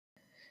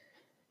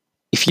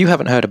If you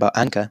haven't heard about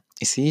Anchor,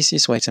 it's the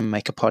easiest way to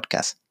make a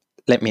podcast.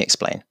 Let me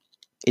explain.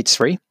 It's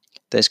free.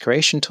 There's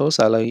creation tools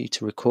that allow you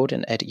to record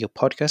and edit your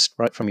podcast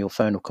right from your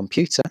phone or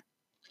computer.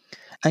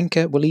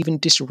 Anchor will even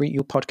distribute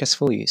your podcast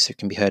for you so it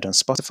can be heard on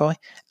Spotify,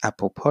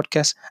 Apple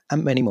Podcasts,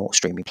 and many more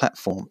streaming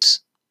platforms.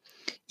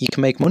 You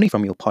can make money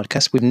from your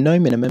podcast with no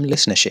minimum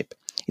listenership.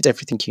 It's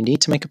everything you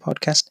need to make a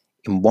podcast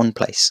in one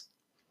place.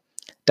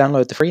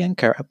 Download the free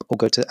Anchor app or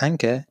go to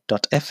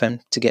anchor.fm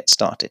to get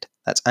started.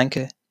 That's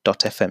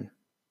anchor.fm.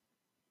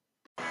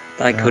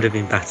 That could have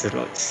been battered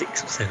like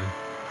 6 or 7.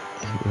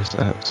 It was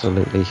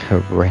absolutely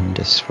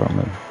horrendous from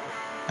him.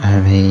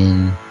 I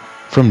mean,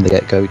 from the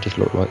get-go, it just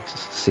looked like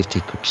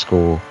City could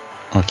score,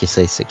 like you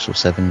say, 6 or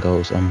 7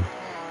 goals. And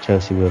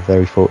Chelsea were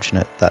very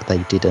fortunate that they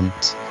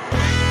didn't.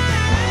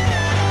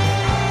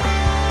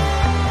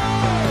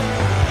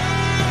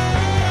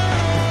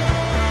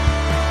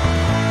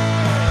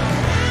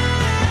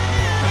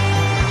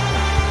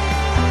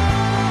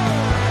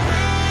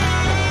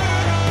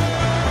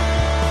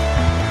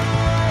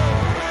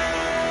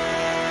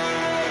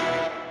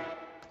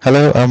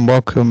 Hello and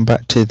welcome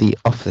back to the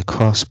Off the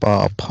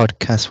Crossbar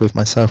podcast with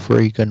myself,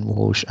 Regan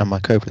Walsh, and my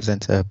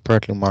co-presenter,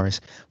 Bradley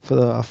Morris,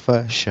 for our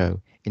first show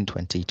in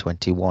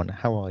 2021.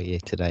 How are you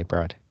today,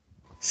 Brad?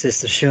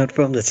 Sister shut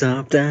from the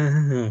top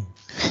down,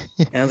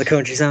 and the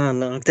country's on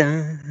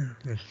lockdown.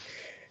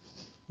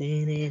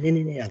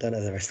 I don't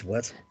know the rest of the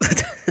words.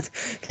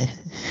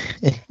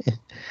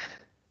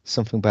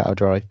 Something about a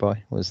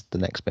drive-by was the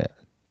next bit.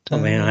 I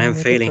mean, I am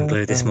feeling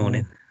blue this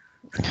morning.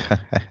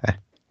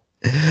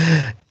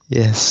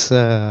 Yes,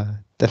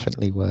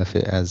 definitely worth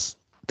it, as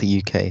the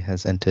UK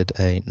has entered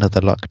another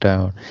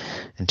lockdown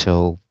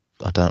until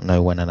I don't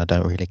know when, and I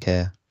don't really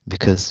care,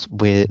 because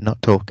we're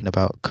not talking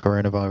about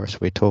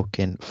coronavirus, we're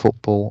talking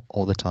football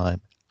all the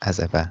time, as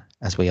ever,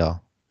 as we are,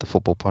 the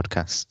football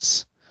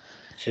podcasts.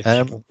 Should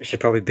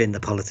probably bin the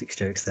politics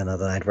jokes then,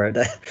 that I'd wrote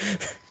down.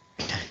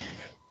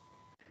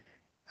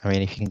 I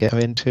mean, if you can get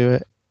into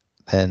it,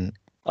 then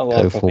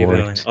I'll probably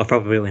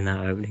win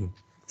that opening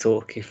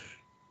talk if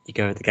you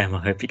go with the game I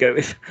hope you go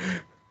with.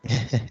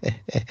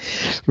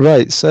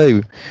 Right,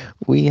 so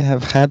we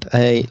have had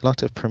a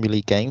lot of Premier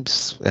League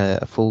games,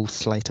 a full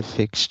slate of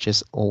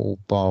fixtures, all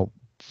bar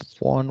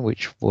one,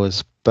 which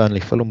was Burnley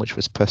Fulham, which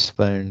was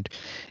postponed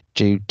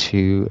due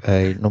to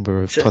a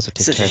number of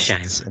positive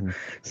tests.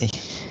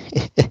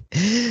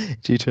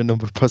 Due to a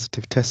number of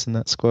positive tests in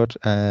that squad.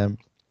 I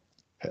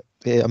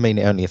mean,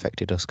 it only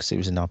affected us because it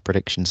was in our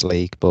predictions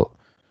league, but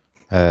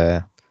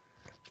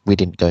we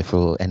didn't go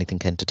for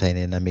anything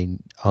entertaining. I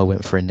mean, I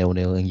went for a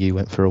 0-0 and you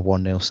went for a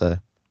 1-0, so...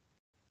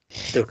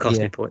 Still cost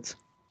me points.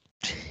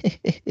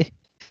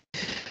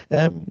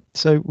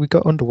 So we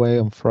got underway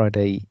on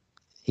Friday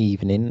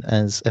evening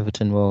as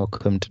Everton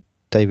welcomed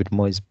David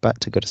Moyes back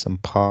to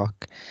Goodison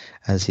Park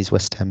as his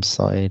West Ham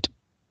side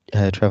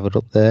travelled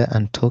up there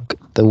and took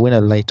the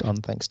winner late on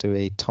thanks to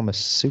a Thomas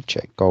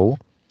Souček goal.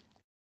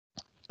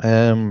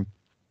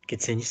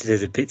 Continues to do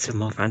the bits of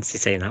my fantasy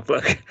team, that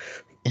bloke.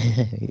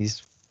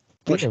 He's...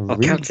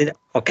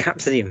 I'll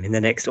captain him in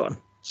the next one,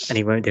 and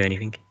he won't do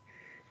anything.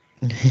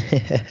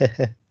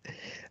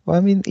 Well, I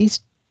mean,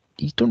 he's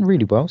done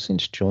really well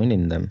since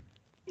joining them.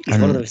 He's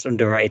one of the most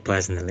underrated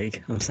players in the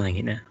league. I'm saying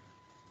it now.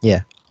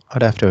 Yeah,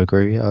 I'd have to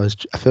agree. I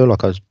feel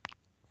like I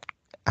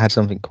had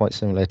something quite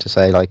similar to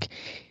say. Like,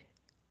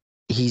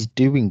 he's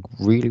doing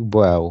really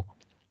well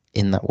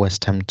in that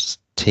West Ham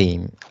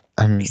team.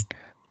 He's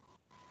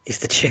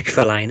the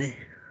Chick-fil-A.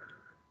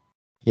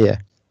 Yeah.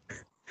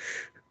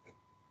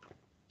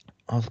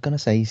 I was going to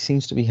say, he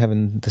seems to be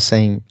having the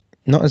same,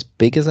 not as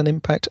big as an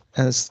impact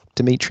as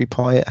Dimitri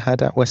Payet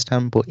had at West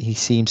Ham, but he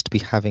seems to be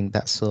having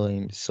that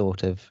same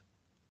sort of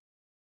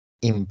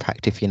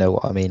impact, if you know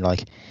what I mean.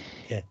 Like,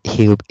 yeah.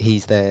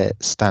 He's their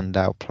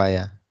standout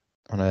player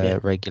on a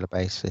regular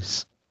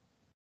basis.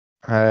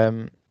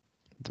 The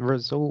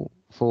result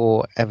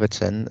for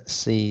Everton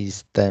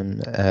sees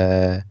them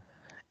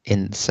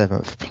in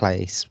 7th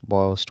place,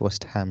 whilst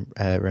West Ham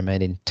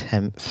remain in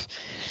 10th.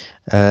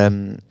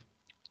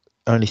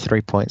 Only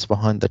 3 points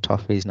behind the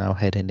Toffees now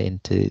heading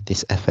into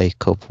this FA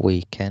Cup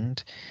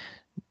weekend.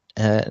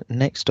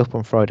 Next up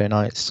on Friday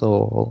night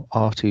saw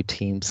our two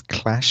teams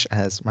clash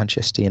as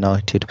Manchester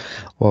United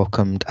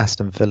welcomed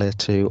Aston Villa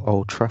to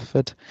Old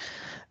Trafford.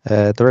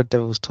 The Red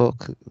Devils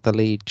took the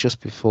lead just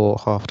before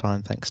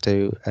half-time thanks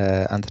to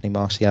Anthony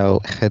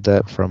Martial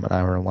header from an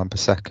Aaron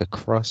Wan-Bissaka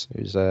cross.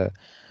 It was a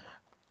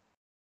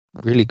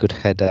really good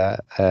header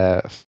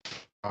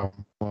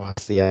from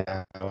Martial.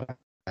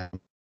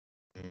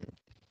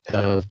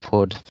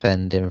 Poor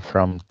defending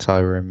from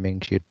Tyrone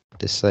Mings, you'd have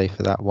to say,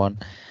 for that one.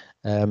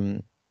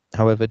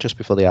 However, just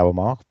before the hour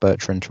mark,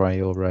 Bertrand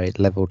Traoré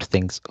levelled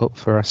things up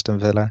for Aston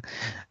Villa.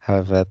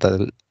 However,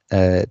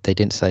 they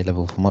didn't stay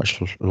level for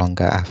much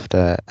longer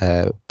after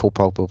Paul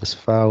Pogba was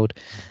fouled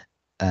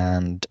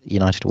and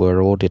United were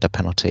awarded a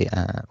penalty,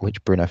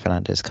 which Bruno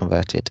Fernandes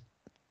converted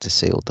to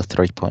seal the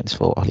 3 points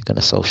for Ole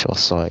Gunnar Solskjaer's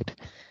side.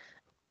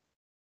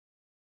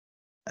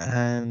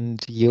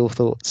 And your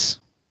thoughts?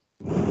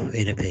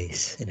 In a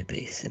piece.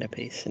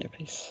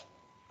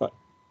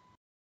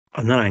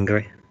 I'm not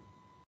angry.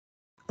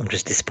 I'm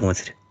just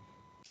disappointed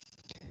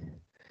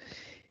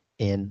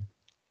In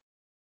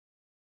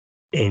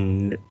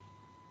in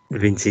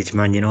vintage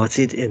Man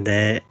United in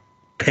their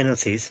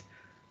penalties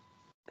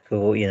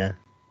for,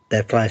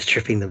 their players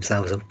tripping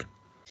themselves up.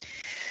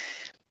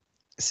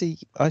 see,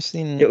 I've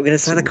seen. We're going to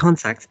say the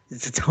contact.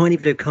 It's a tiny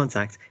bit of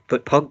contact,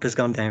 but Pogba's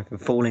gone down from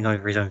falling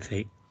over his own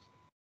feet.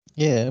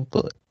 Yeah,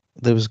 but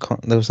there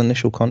was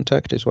initial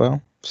contact as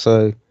well.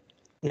 So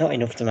Not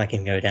enough to make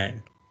him go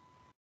down.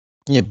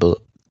 yeah, but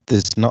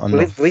there's not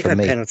enough We've for had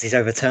me. penalties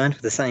overturned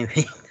for the same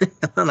thing.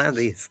 I know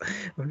these.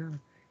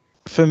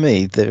 For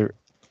me,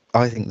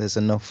 I think there's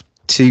enough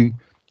to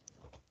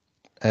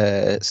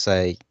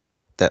say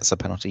that's a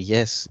penalty.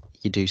 Yes,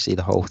 you do see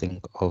the whole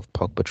thing of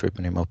Pogba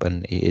tripping him up,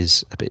 and it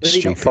is a bit Was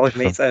he not stupid. 5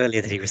 minutes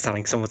earlier that he was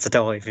telling someone to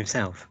dive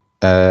himself?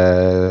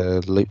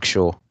 Luke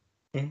Shaw.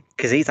 Yeah,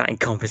 because he's that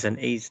incompetent.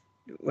 He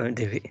won't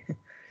do it.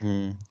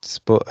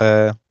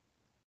 But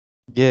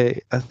yeah,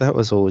 that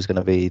was always going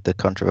to be the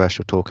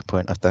controversial talking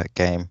point of that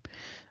game.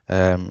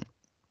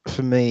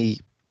 For me,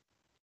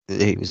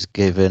 it was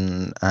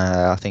given.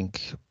 I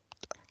think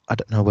I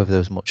don't know whether there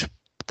was much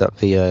that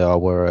VAR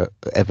were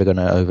ever going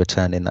to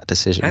overturn in that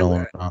decision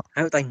or not.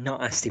 How have they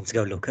not asked him to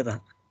go look at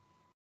that?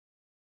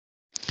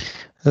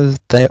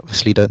 They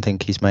obviously don't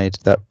think he's made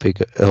that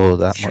big or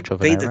that much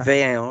of an Be error. the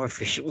VAR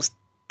official's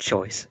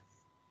choice.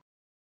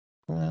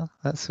 Well,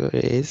 that's what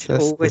it is. Should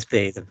always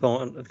be the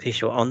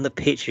official on the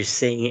pitch who's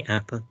seeing it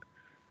happen.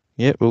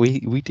 Yeah, but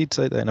we did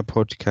say that in a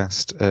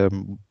podcast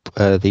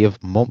the other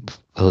month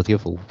or the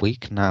other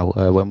week now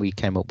when we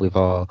came up with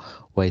our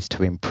ways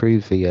to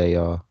improve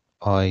VAR.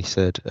 I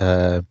said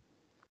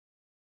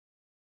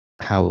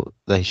how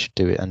they should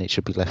do it, and it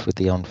should be left with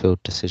the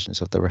on-field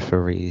decisions of the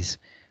referees.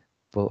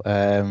 But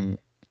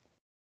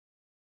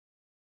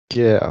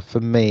yeah,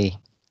 for me,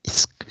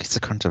 it's a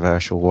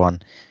controversial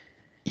one.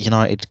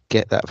 United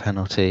get that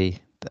penalty.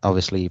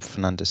 Obviously,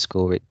 Fernandes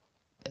score it.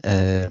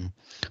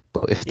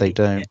 But if they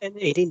don't,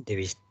 He didn't do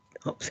his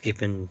hop,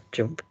 skip, and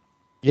jump.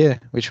 Yeah,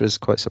 which was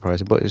quite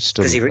surprising, but it was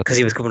still because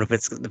he was coming up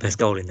with the best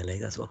goal in the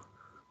league. That's what.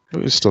 It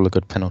was still a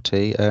good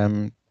penalty.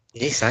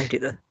 He saved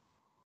it though.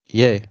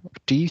 Yeah.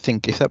 Do you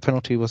think if that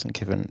penalty wasn't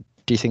given,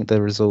 do you think the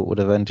result would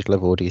have ended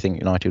level, or do you think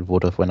United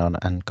would have went on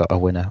and got a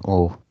winner,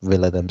 or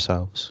Villa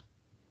themselves?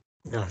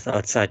 No,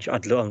 I'd say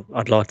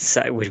I'd like to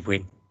say it would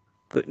win,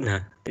 but no,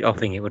 I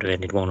think it would have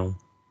ended 1-1.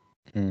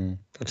 I'm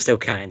still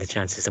counting the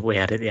chances that we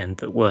had at the end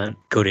that weren't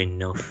good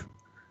enough.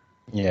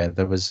 Yeah,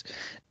 there was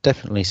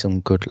definitely some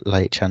good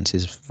late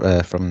chances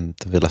from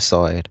the Villa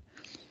side.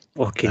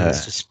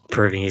 Watkins just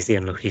proving he's the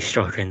unlucky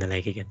striker in the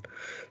league again.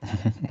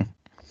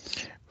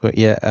 But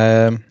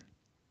yeah,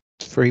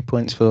 3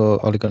 points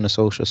for Ole Gunnar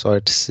Solskjaer's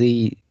side to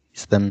see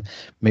them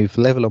move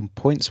level on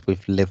points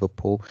with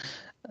Liverpool.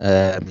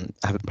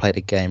 Haven't played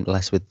a game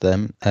less with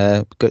them.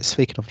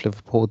 Speaking of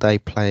Liverpool, they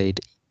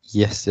played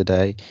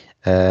yesterday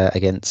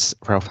against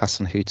Ralph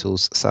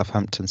Hasenhüttl's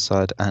Southampton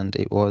side, and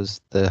it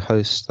was the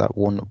hosts that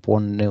won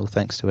 1-0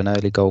 thanks to an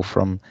early goal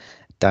from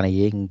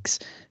Danny Ings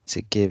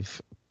to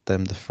give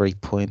them the 3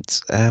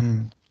 points.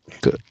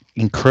 Good,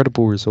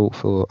 incredible result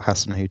for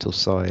Hasenhüttl's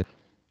side.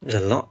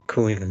 There's a lot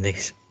coming from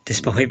this,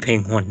 despite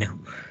being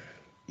 1-0.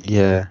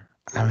 Yeah,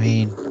 I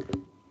mean,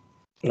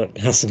 look,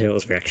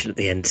 Hasenhüttl's reaction at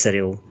the end said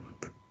it all.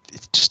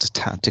 It's just a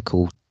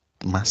tactical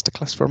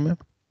masterclass from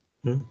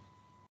him.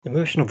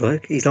 Emotional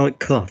bloke. He's like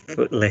Klopp,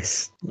 but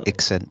less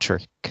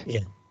eccentric.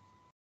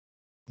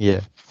 Yeah.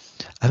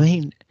 I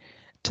mean,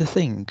 to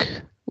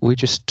think we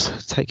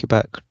just take it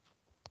back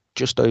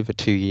just over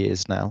 2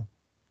 years now,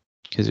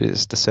 because it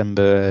was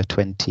December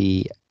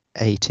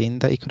 2018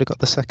 that he could have got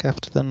the sack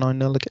after the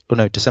 9-0 again. Oh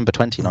no, December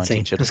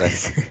 2019 should have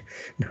said.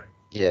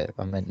 Yeah,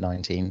 I meant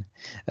 19.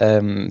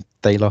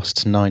 They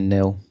lost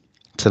 9-0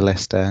 to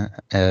Leicester.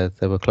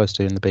 They were close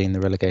to being in the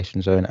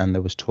relegation zone, and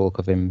there was talk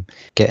of him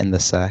getting the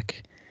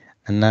sack.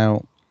 And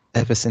now,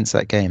 ever since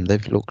that game,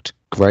 they've looked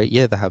great.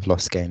 Yeah, they have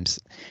lost games,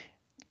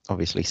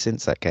 obviously,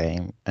 since that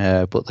game,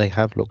 but they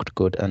have looked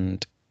good,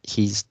 and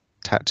his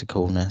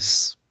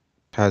tacticalness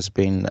has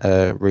been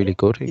really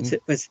good. He's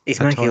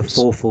making a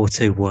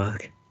 4-4-2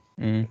 work.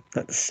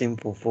 Like the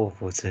simple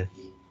 4-4-2.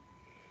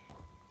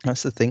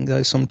 That's the thing,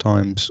 though.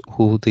 Sometimes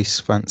all these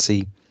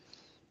fancy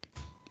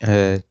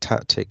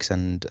tactics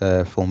and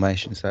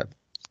formations that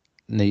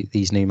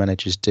these new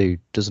managers do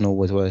doesn't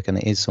always work, and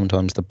it is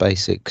sometimes the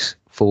basics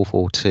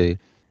 4-4-2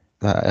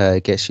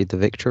 that gets you the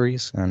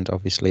victories, and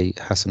obviously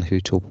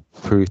Hasenhüttl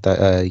proved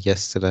that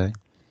yesterday.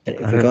 And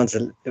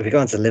if we go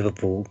on to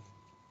Liverpool,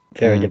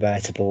 very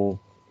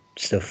debatable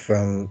stuff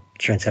from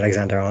Trent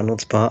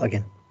Alexander-Arnold's part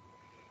again.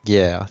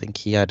 Yeah, I think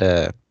he had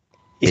a.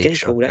 He's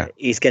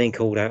getting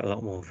called out a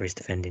lot more for his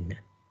defending now.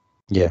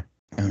 Yeah,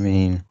 I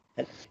mean,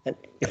 and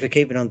if we're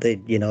keeping on the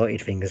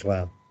United thing as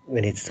well,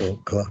 we need to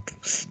talk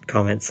Klopp's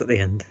comments at the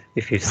end.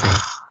 If you've seen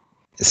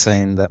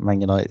saying that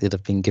Man United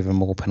have been given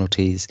more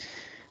penalties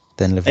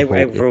than Liverpool.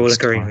 We're all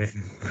agreeing with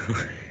him.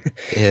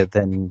 Yeah,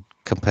 then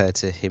compared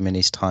to him in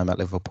his time at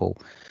Liverpool.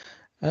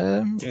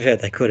 To be fair,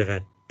 they could have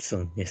had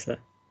some yesterday.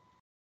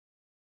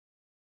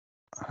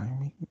 I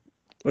mean,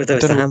 Well, there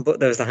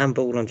was the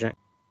handball on Jack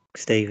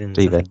Stevens.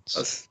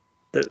 Stevens.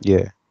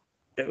 Yeah.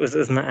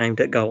 Wasn't that aimed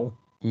at goal?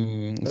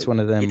 It's one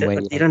of them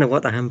you don't know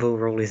what the handball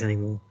rule is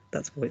anymore.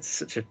 That's why it's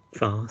such a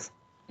farce.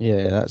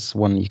 Yeah, that's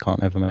one you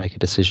can't ever make a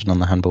decision on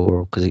the handball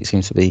rule because it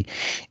seems to be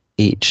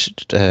each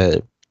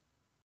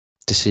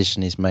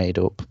decision is made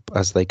up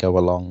as they go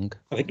along.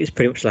 I think it's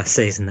pretty much last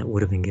season that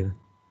would have been given.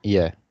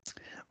 Yeah.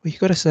 Well, you've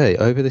got to say,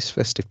 over this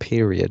festive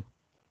period,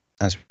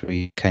 as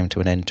we came to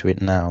an end to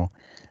it now,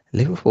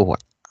 Liverpool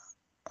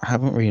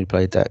haven't really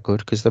played that good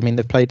because, I mean,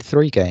 they've played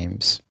 3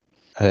 games.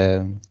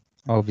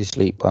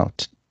 Obviously,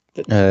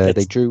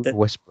 they drew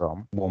West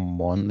Brom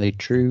 1-1. They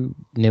drew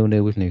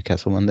 0-0 with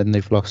Newcastle, and then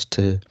they've lost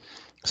to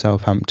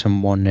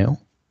Southampton 1-0.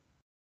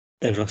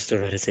 They've lost to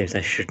relatives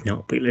they should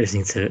not be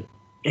losing to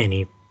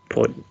any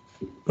point.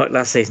 Like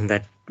last season,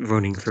 they're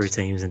running through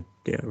teams and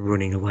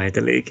running away at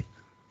the league.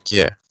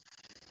 Yeah.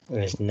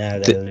 Whereas now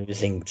they're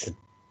losing to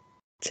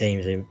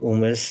teams who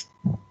almost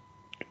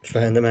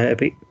found them out a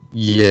bit.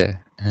 Yeah,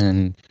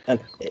 and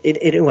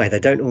in a way, they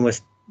don't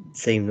almost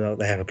seem like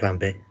they have a plan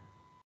B.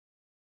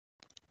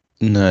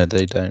 No,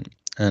 they don't.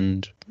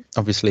 And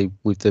obviously,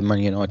 with the Man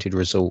United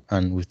result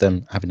and with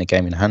them having a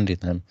game in hand in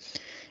them,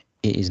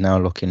 it is now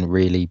looking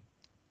really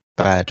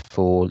bad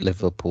for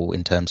Liverpool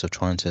in terms of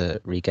trying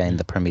to regain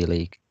the Premier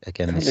League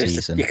again this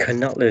season. You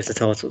cannot lose the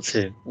title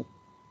to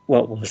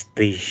what was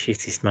the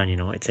shittest Man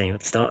United team at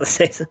the start of the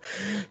season.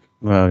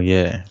 Well,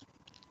 yeah.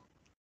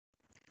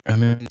 I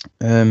mean,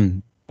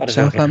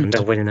 Southampton.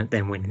 They're winning it,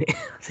 then winning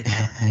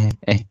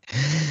it.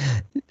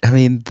 I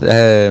mean,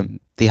 the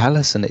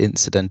Alisson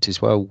incident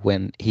as well,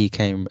 when he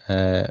came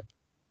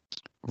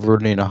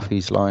running off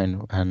his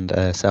line and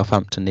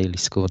Southampton nearly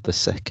scored the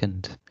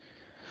second.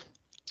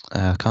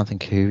 I can't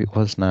think who it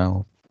was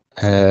now.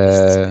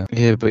 Yeah,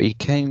 but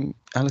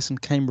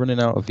Alisson came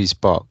running out of his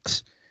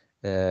box.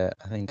 I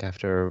think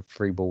after a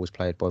free ball was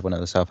played by one of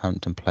the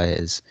Southampton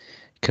players,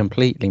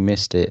 completely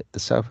missed it. The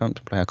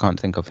Southampton player, I can't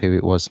think of who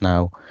it was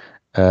now,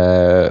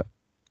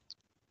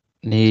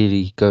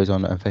 nearly goes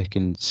on and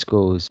fucking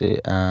scores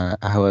it.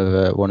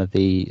 However, one of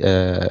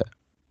the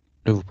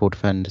Liverpool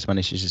defenders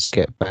manages to just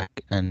get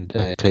back and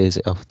clears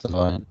it off the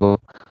line. But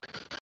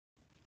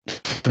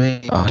for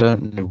me, I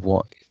don't know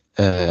what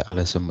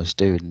Alisson was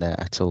doing there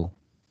at all.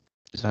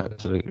 It's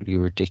absolutely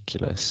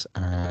ridiculous.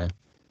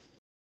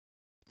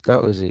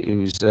 That was it. It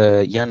was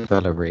Jan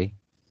Valery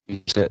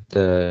who set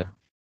the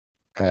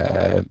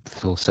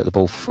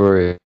ball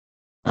through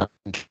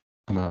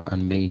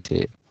and meet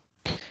it.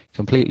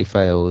 Completely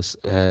fails,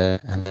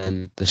 and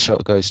then the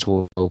shot goes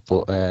toward,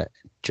 but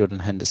Jordan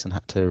Henderson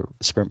had to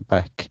sprint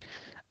back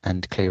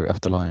and clear it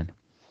off the line.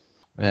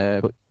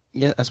 But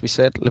yeah, as we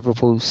said,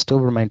 Liverpool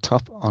still remain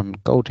top on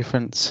goal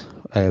difference,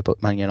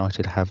 but Man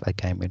United have a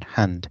game in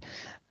hand.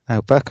 Now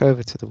back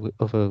over to the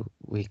other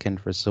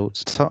weekend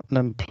results.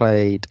 Tottenham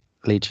played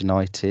Leeds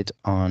United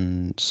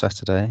on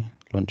Saturday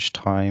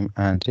lunchtime,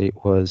 and it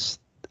was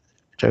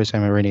Jose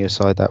Mourinho's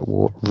side that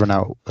run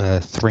out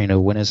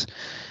 3-0 winners.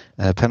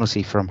 A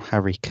penalty from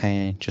Harry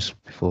Kane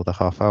just before the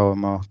half-hour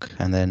mark,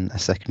 and then a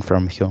second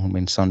from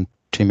Heung-min Son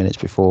 2 minutes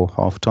before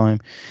half-time,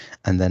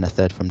 and then a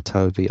third from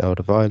Toby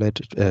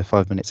Alderweireld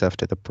 5 minutes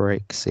after the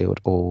break sealed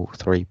all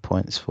 3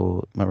 points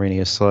for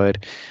Mourinho's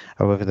side.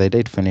 However, they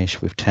did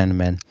finish with 10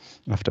 men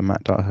after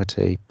Matt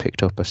Doherty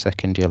picked up a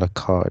second yellow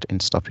card in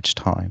stoppage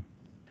time.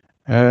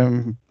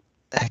 Well,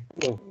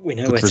 we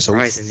know where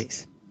surprising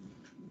is.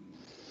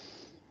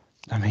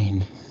 I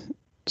mean,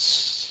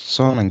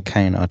 Son and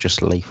Kane are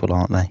just lethal,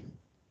 aren't they?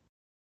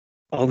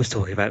 I was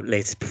talking about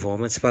Leeds'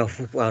 performance. Well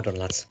done,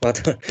 lads. Well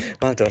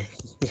done.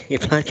 You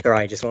played your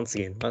ages once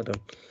again. Well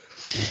done.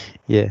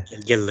 Yeah.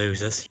 You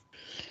losers.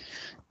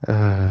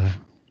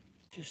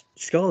 Just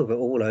scored it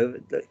all over.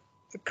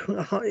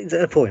 It's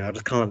at a point I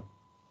just can't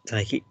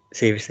take it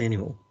seriously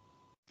anymore.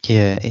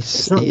 Yeah,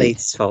 it's not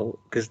Leeds' fault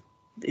because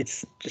they're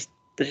just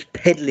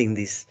peddling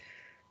this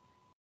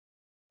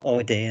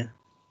idea.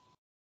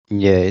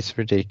 Yeah, it's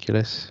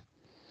ridiculous.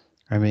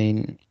 I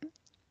mean,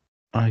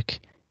 like,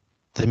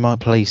 they might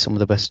play some of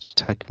the best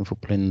attacking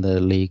football in the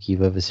league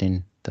you've ever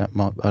seen.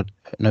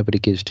 Nobody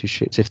gives two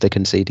shits if they're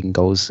conceding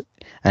goals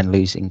and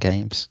losing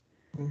games.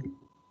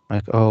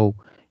 Like, oh,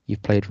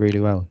 you've played really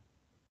well.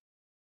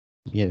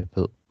 Yeah,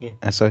 but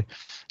as I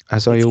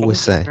always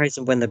say,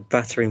 when they're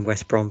battering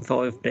West Brom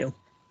 5-0.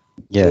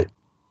 Yeah. But,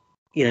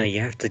 you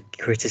have to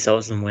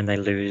criticise them when they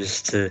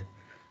lose to,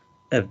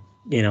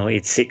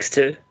 it's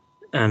 6-2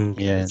 and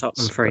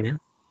Tottenham 3-0.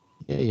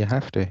 Yeah, you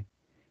have to.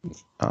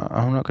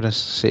 I'm not going to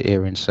sit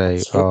here and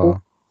say,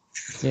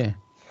 yeah.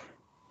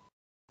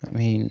 I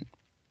mean,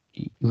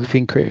 we've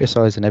been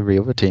criticising every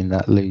other team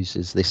that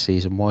loses this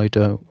season. Why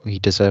don't we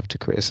deserve to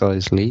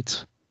criticise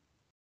Leeds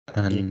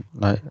and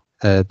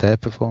their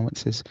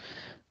performances?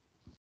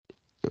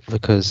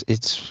 Because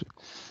it's,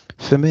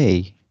 for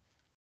me,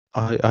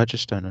 I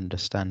just don't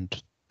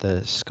understand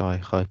the sky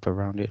hype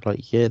around it.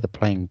 Like, yeah, they're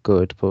playing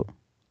good, but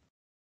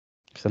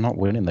if they're not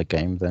winning the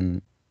game,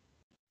 then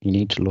you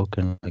need to look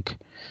and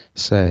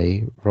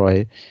say,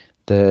 right,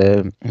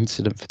 the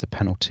incident for the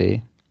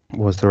penalty,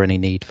 Was there any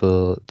need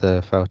for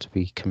the foul to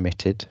be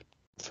committed?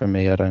 For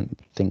me, I don't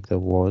think there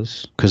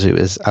was, because it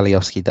was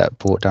Alioski that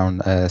brought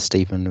down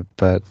Stephen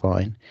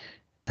Bergwijn.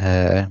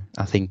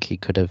 I think he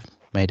could have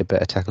made a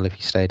better tackle if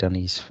he stayed on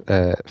his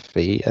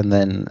feet. And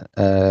then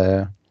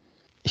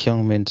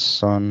Heung-min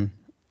Son,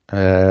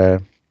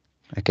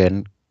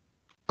 again,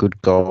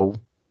 good goal.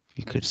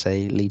 You could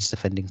say Leeds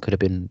defending could have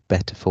been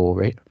better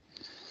for it.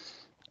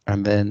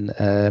 And then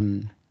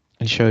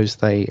it shows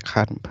they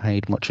hadn't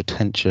paid much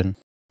attention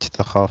to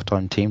the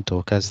halftime team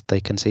talk as they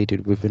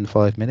conceded within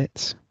 5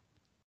 minutes.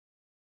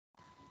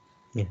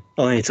 Yeah,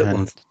 I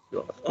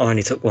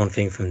only took one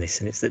thing from this,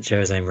 and it's that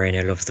Jose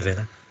Mourinho loves the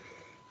Villa.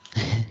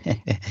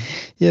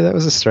 Yeah, that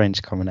was a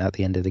strange comment at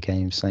the end of the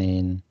game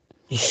saying...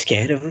 He's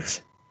scared of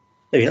us.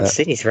 Have you not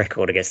seen his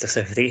record against us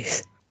over the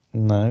years?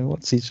 No,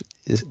 what's his...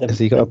 Has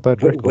he got a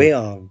bad record? We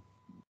are,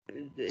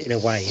 in a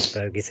way,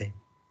 bogey.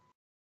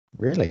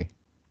 Really?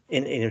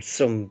 In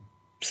some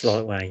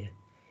slight way.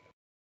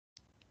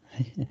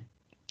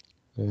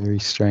 Very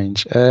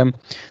strange. The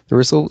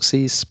result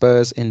sees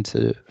Spurs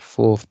into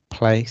 4th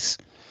place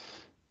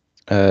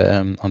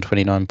on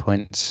 29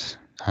 points,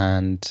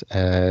 and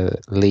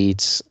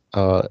Leeds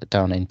are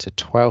down into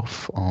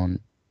 12th on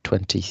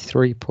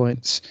 23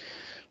 points.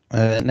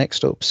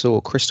 Next up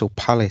saw Crystal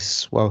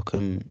Palace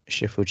welcome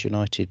Sheffield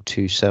United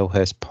to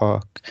Selhurst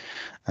Park,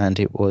 and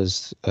it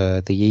was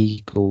the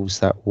Eagles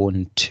that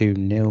won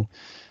 2-0.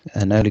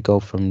 An early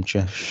goal from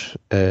Jeffrey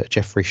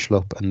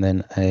Schlupp, and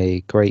then a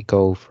great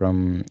goal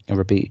from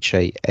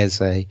Rebice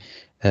Eze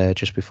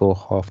just before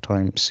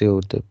half-time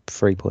sealed the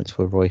 3 points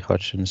for Roy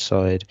Hodgson's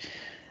side.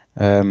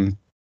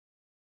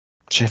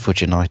 Sheffield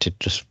United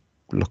just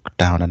look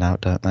down and out,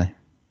 don't they?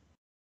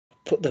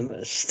 Put them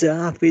at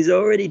stop. He's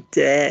already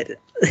dead.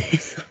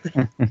 Just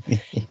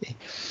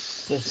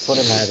put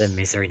him out of their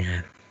misery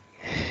now.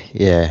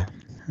 Yeah,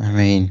 I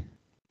mean,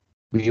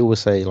 we always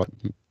say like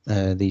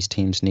these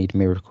teams need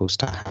miracles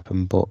to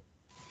happen, but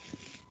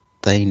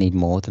they need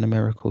more than a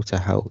miracle to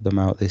help them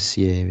out this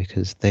year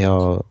because they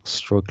are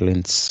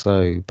struggling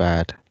so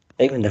bad.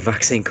 Even the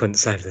vaccine couldn't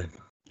save them.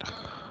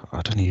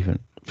 I don't even...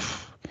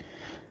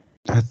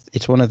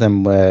 It's one of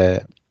them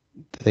where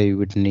they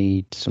would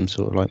need some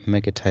sort of like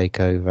mega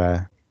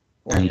takeover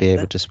and be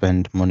able to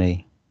spend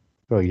money.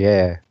 Well,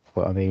 yeah,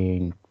 but I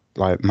mean,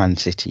 like Man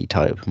City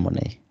type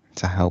money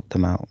to help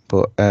them out.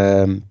 But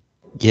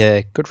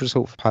yeah, good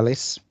result for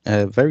Palace.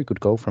 Very good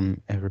goal from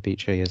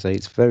Rebice Eze.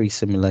 It's very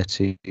similar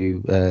to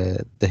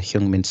the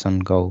Heung-min Son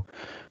goal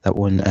that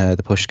won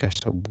the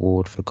Puskás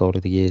Award for Goal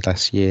of the Year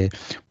last year.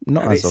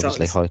 Not as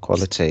obviously high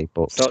quality,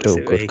 but still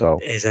good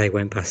goal. Eze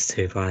went past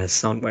 2 players,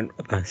 Son went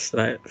past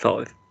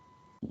 5.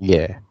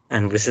 Yeah.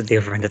 And was at the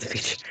other end of the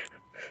pitch.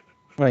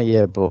 Well,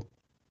 yeah, but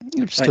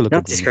it was still a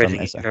good one from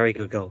Eze. Very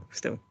good goal,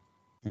 still.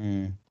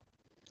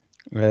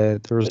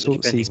 The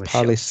result sees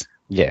Palace...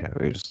 Yeah,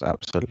 it was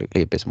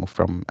absolutely abysmal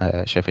from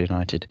Sheffield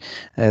United.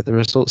 The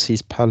result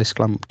sees Palace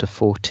climb up to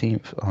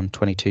 14th on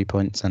 22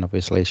 points, and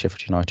obviously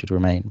Sheffield United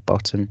remain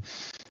bottom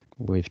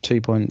with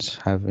 2 points,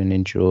 having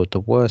endured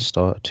the worst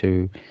start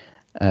to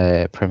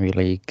Premier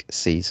League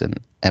season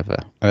ever.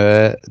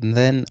 And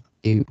then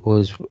it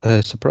was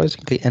a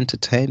surprisingly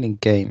entertaining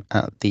game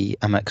at the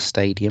Amex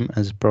Stadium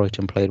as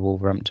Brighton played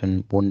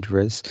Wolverhampton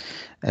Wanderers.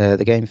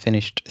 The game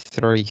finished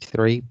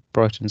 3-3.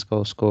 Brighton's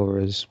goal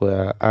scorers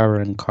were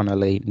Aaron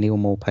Connolly, Neil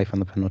Morpay from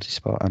the penalty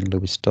spot, and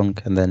Lewis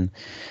Dunk. And then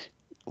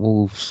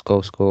Wolves'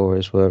 goal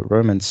scorers were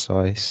Roman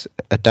Saiss,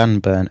 a Dan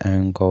Burn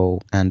own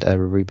goal, and a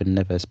Ruben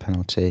Neves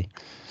penalty.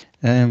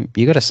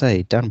 You got to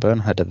say, Dan Burn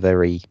had a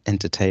very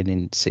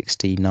entertaining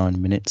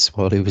 69 minutes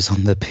while he was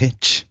on the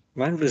pitch.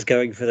 Man was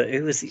going for the...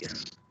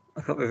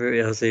 I can't remember who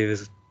it was. He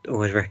was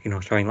always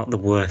reckoned trying like the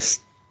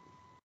worst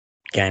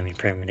game in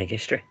Premier League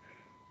history.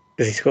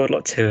 Because he scored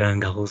like 2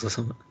 own goals or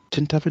something.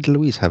 Didn't David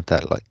Luiz have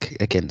that like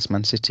against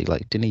Man City?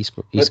 Like, didn't he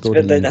score? He scored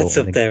an own goal. That's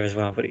up there as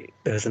well, but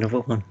there was another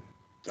one.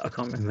 I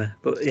can't remember.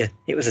 But yeah,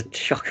 it was a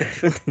shocker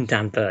from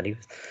Dan Burn. He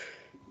was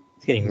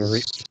getting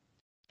ripped.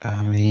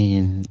 I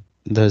mean,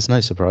 there's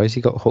no surprise. He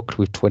got hooked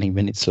with 20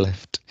 minutes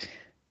left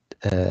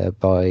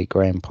by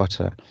Graham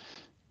Potter.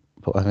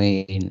 But I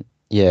mean,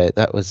 yeah,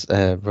 that was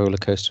a roller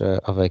coaster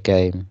of a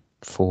game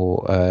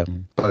for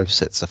both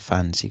sets of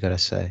fans, you got to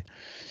say.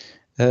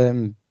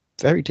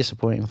 Very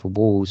disappointing for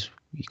Wolves.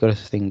 You got to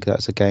think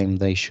that's a game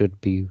they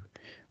should be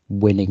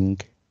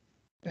winning.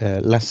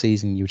 Last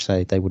season, you would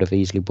say they would have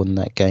easily won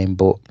that game,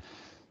 but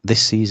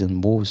this season,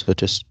 Wolves are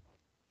just,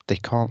 they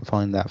can't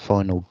find that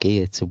final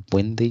gear to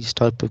win these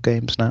type of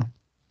games now.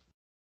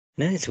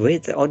 No, it's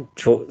weird. I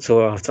thought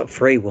our top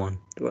 3 won.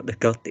 They've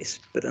got this,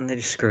 but then they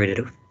just screwed it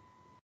up.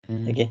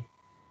 Again.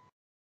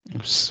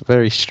 It's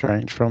very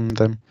strange from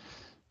them.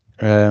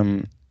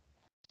 But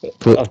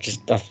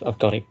I've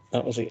got it.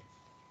 That was it.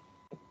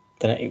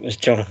 Then it was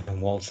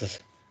Jonathan Walters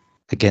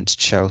against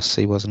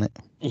Chelsea, wasn't it?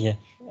 Yeah,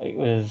 it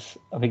was.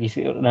 I think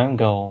he got an own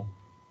goal.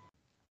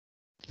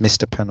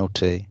 Missed a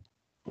penalty.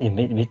 He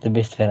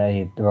missed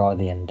penalty right at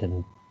the end,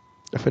 and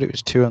I thought it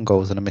was 2 own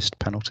goals and a missed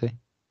penalty.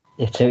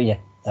 Yeah, 2. Yeah,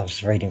 I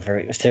was reading through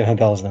it. It was 2 own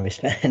goals and a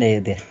missed penalty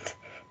at the end.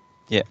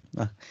 Yeah,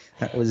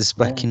 that was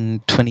back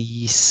in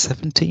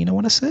 2017, I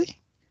want to say.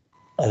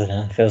 I don't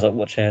know. It feels like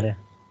much earlier.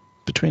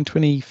 Between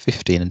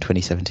 2015 and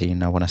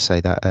 2017, I want to say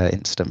that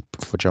incident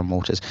for John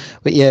Waters.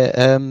 But yeah,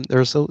 the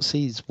result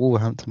sees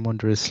Wolverhampton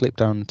Wanderers slip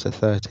down to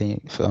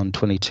 13th on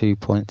 22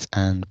 points,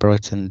 and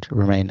Brighton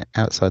remain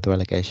outside the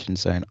relegation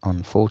zone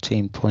on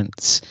 14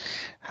 points,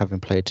 having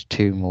played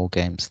 2 more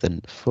games than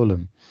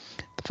Fulham.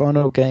 The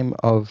final game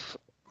of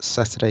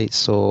Saturday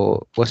saw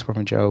West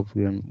Bromwich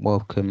Albion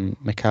welcome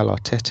Mikel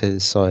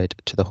Arteta's side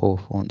to the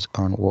Hawthorns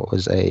on what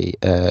was a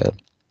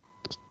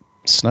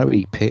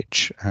snowy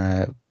pitch,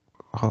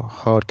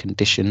 hard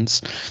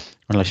conditions,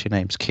 unless your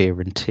name's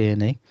Kieran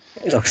Tierney.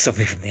 It's like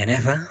something from the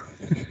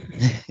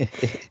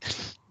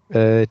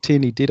NFL.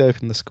 Tierney did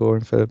open the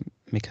scoring for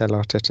Mikel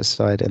Arteta's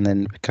side, and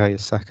then Bukayo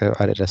Saka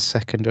added a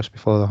second just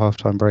before the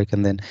half-time break,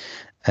 and then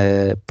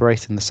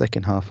Braith in the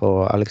second half,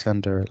 or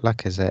Alexander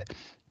Lacazette,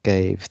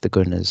 gave the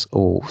Gunners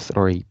all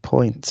 3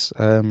 points.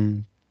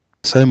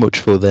 So much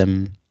for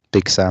them,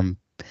 Big Sam.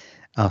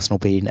 Arsenal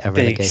being a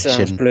relegation.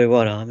 Big Sam's Blue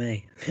One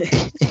Army.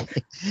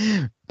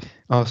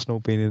 Arsenal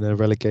being in a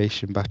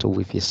relegation battle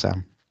with you,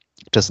 Sam.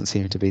 Doesn't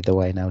seem to be the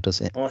way now,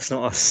 does it?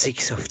 Arsenal are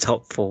 6 off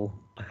top 4.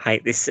 I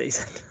hate this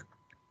season.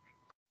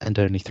 And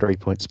only 3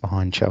 points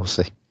behind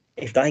Chelsea.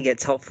 If they get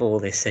top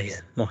 4 this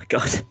season, my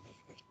God.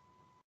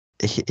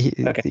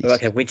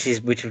 Okay. Which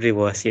would be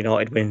worse,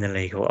 United winning the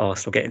league or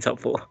Arsenal getting top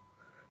 4?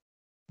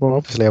 Well,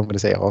 obviously, I'm going to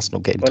say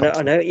Arsenal getting top 4.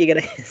 I know what you're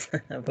going to say.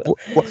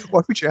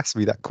 Why would you ask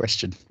me that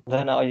question? No,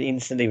 I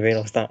instantly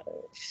realised that.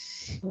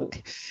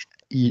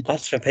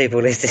 That's for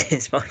people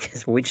listening,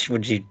 Marcus. Which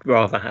would you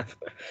rather have?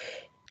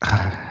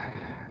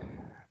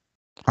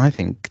 I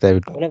think they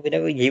would. We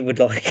know what you would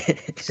like.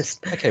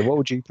 Okay, what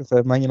would you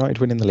prefer? Man United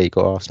winning the league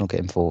or Arsenal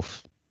getting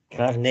 4th?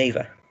 Can I have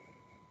neither?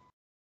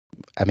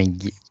 I mean,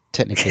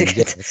 technically,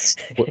 yes.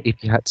 But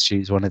if you had to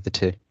choose one of the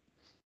two,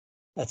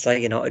 I'd say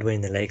United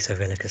winning the league, so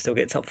Villa can still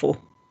get top 4.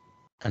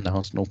 And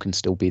Arsenal can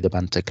still be the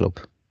banter club.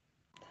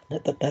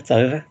 That's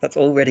over. That's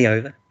already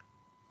over.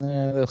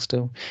 They'll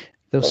still.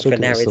 For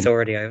now, it's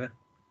already over.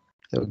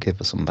 They'll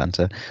give us some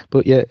banter,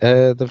 but yeah,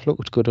 they've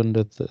looked good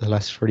under the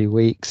last 3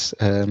 weeks.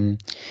 You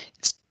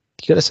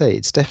got to say,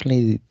 it's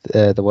definitely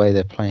the way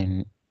they're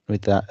playing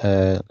with that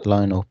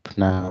lineup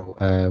now,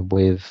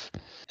 with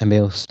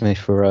Emile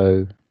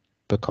Smith-Rowe,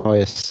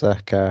 Bukayo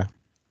Saka.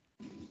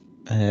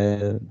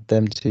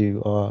 Them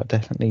two are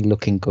definitely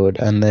looking good,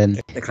 and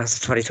then the class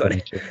of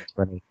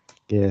 2020.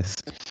 Yes,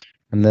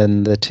 and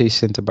then the 2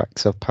 centre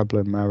backs of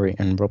Pablo Mari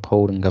and Rob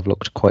Holding have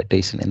looked quite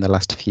decent in the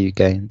last few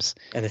games.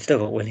 And they've still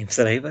got William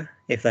Saliba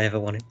if they ever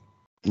want him.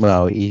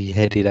 Well, he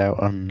headed out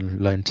on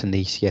loan to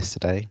Nice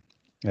yesterday.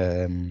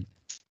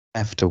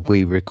 After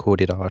we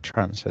recorded our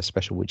transfer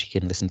special, which you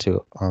can listen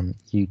to on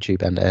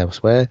YouTube and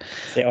elsewhere.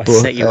 I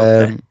set you up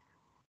there.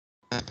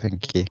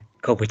 Thank you.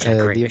 God, we take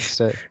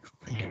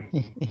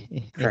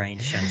great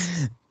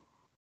chances.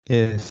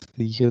 Yes,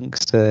 the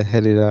youngster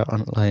headed out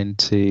on loan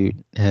to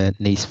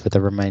Nice for the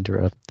remainder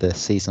of the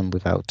season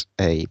without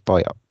a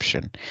buy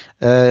option.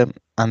 And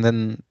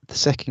then the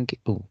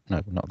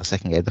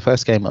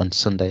first game on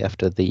Sunday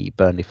after the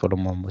Burnley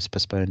Fulham one was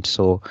postponed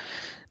saw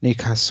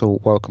Newcastle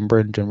welcome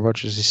Brendan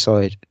Rodgers'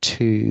 side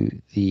to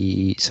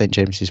the St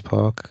James's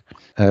Park.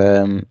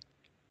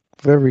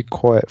 Very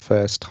quiet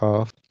first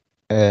half.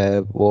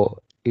 It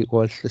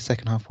was the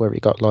second half where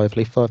it got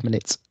lively. 10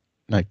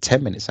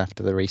 minutes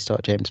after the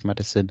restart, James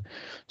Maddison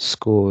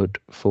scored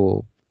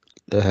for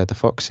the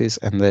Foxes,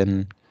 and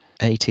then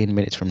 18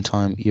 minutes from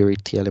time, Yuri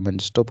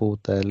Tielemans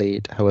doubled their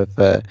lead.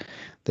 However,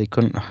 they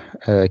couldn't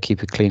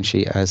keep a clean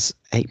sheet as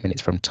 8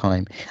 minutes from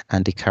time,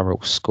 Andy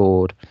Carroll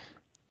scored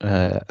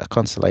a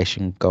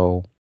consolation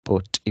goal,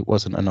 but it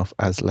wasn't enough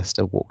as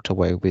Leicester walked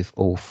away with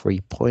all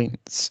 3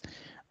 points.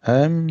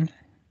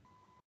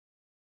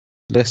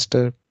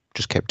 Leicester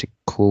just kept it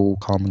cool,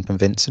 calm and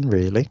convincing,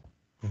 really.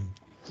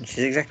 Which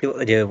is exactly what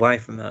they do away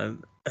from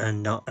home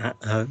and not at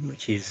home,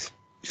 which is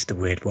just a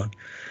weird one.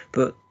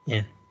 But,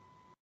 yeah.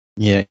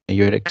 Yeah,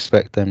 you would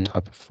expect them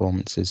type of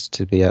performances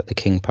to be at the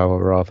King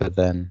Power rather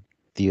than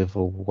the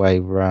other way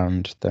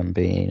round, them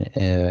being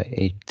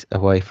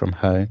away from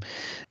home.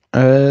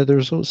 The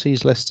result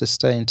sees Leicester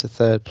stay into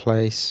third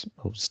place.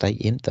 Or stay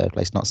in third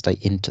place, not stay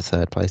into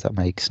third place. That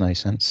makes no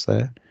sense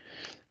there.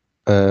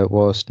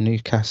 Whilst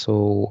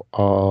Newcastle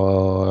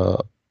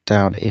are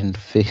down in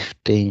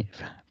 15th,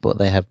 but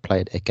they have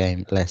played a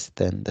game less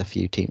than the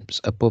few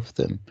teams above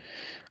them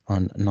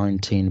on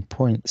 19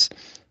 points.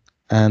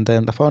 And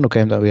then the final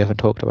game that we haven't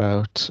talked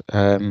about,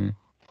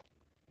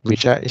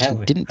 which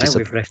actually didn't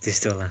disappoint. We've left this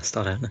till last,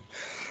 I don't know.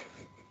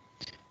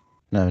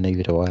 No,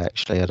 neither do I,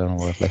 actually. I don't know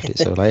why I've left it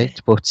so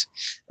late. But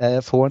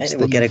for once,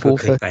 we'll get a good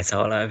clickbait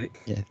out of it.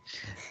 Yeah.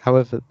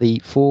 However, the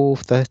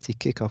 4:30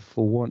 kickoff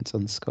for once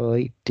on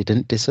Sky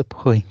didn't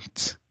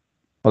disappoint.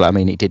 Well, I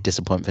mean, it did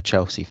disappoint for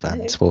Chelsea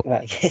fans. But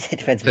it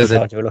depends which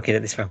side you were looking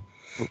at this from.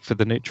 For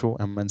the neutral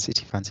and Man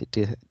City fans, it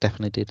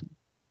definitely did.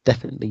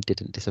 definitely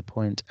didn't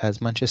disappoint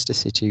as Manchester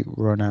City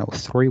run out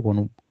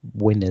 3-1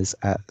 winners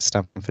at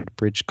Stamford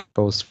Bridge.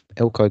 Goals from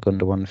Ilkay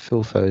Gundogan,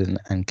 Phil Foden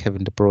and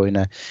Kevin De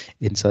Bruyne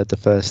inside the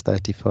first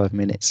 35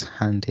 minutes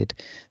handed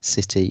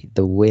City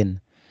the win.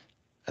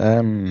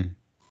 I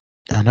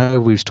know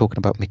we was talking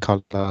about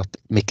Mikel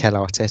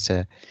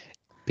Arteta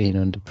being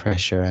under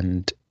pressure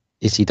and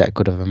is he that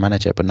good of a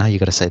manager? But now you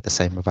got to say the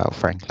same about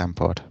Frank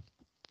Lampard.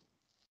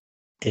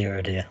 Dear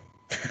oh dear.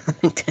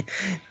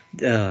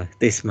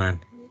 This man.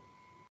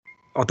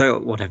 I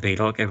don't want to be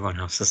like everyone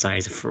else to say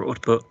he's a fraud,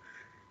 but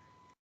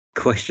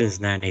questions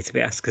now need to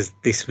be asked because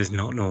this was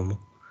not normal.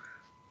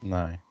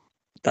 No.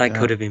 That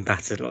could have been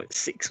battered like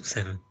 6 or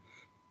 7.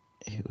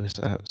 It was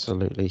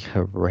absolutely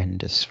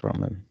horrendous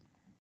from him.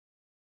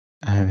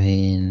 I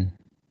mean,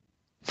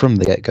 from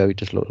the get-go, it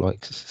just looked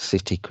like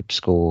City could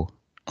score,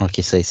 like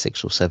you say,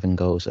 6 or 7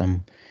 goals.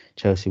 And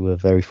Chelsea were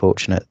very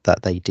fortunate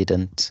that they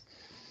didn't.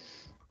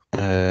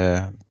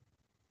 I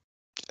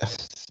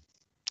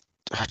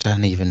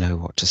don't even know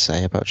what to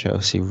say about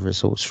Chelsea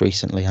results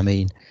recently. I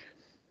mean,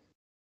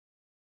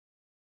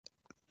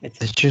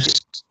 they're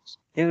just...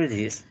 It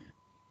really is.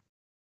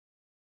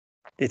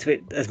 It's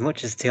as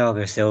much as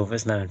Thiago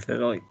Silva's known for,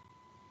 like,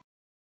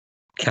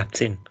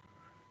 captain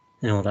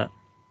and all that.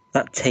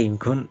 That team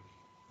couldn't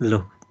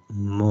look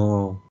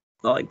more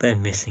like they're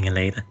missing a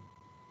leader.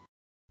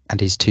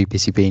 And he's too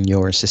busy being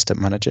your assistant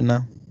manager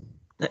now.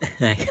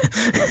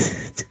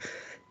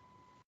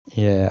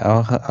 Yeah,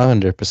 I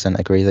 100%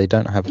 agree. They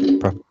don't have a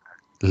proper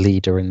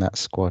leader in that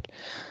squad.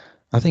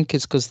 I think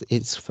it's because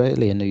it's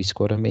fairly a new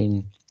squad. I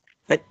mean...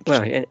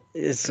 Well,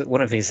 it's one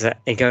of these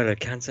that N'Golo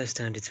Kante's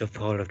turned into a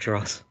pile of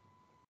dross.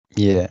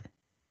 Yeah.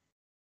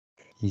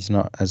 He's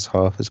not as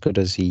half as good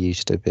as he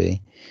used to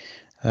be.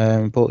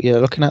 But yeah,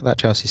 looking at that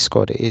Chelsea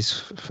squad, it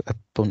is a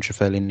bunch of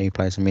fairly new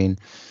players. I mean,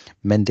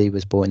 Mendy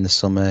was bought in the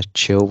summer,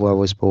 Chilwell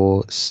was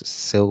bought,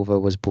 Silva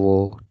was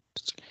bought,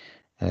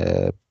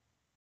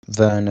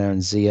 Werner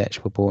and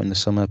Ziyech were bought in the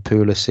summer.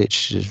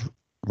 Pulisic has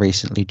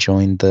recently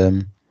joined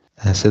them.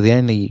 So the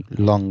only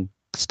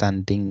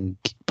long-standing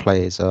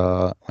players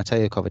are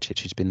Mateo Kovacic,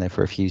 who's been there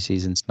for a few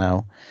seasons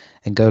now,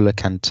 N'Golo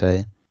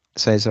Kante,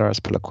 Cesar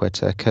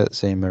Azpilicueta, Kurt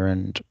Zouma,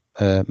 and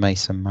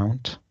Mason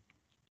Mount.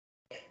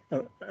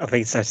 I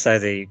think so. So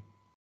the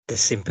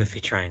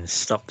sympathy train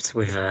stopped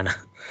with Werner.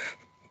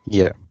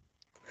 Yeah,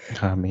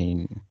 I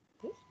mean,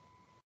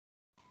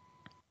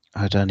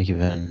 I don't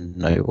even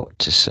know what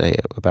to say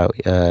about.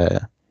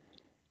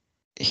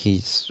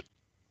 He's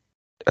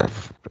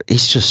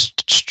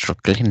just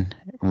struggling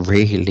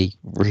really,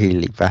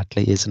 really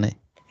badly, isn't he?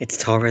 It's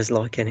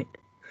Torres-like, isn't it?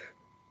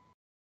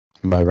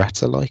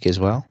 Morata-like as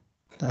well.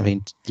 I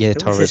mean, yeah,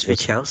 Torres was for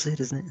Chelsea,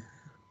 doesn't it?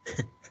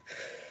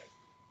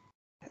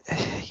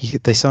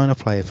 They sign a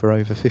player for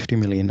over 50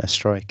 million, a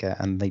striker,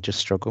 and they just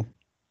struggle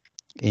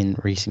in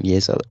recent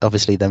years.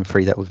 Obviously, them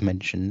 3 that we've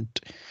mentioned.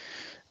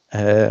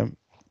 Well,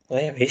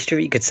 yeah,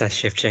 history. You could say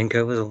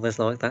Shevchenko was almost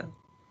like that.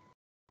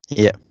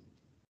 Yeah,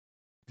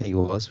 he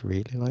was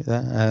really like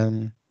that.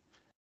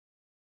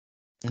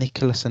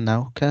 Nicolas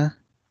Anelka.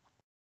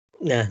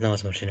 No, not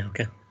as much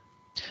Anelka.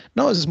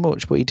 Not as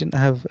much, but he didn't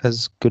have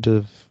as good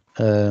of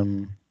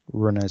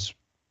run as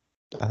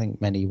I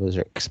think many was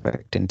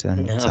expecting to.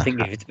 No, I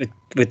think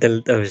with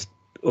those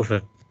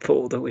other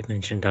 4 that we've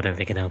mentioned, I don't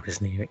think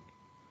Anelka's near it.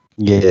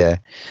 Yeah,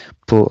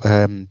 but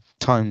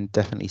time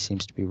definitely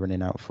seems to be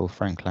running out for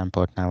Frank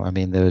Lampard now. I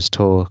mean, there was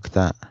talk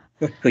that...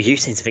 Well, you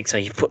seem to think so.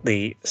 You put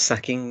the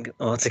sacking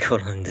article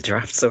on the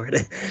drafts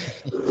already.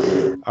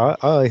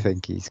 I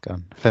think he's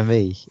gone. For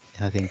me,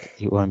 I think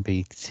it won't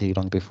be too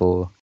long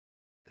before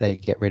they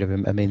get rid of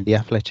him. I mean, The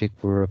Athletic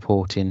were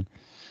reporting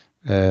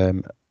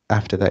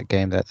after that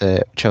game that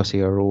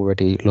Chelsea are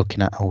already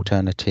looking at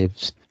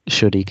alternatives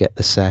should he get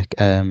the sack.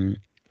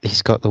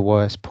 He's got the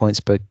worst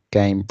points per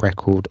game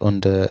record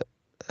under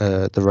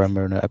the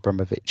Roman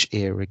Abramovich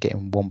era,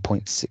 getting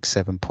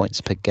 1.67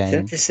 points per game.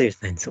 That just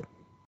seems mental.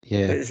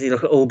 Yeah. You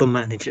look at all the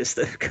managers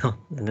that have gone,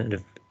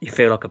 and you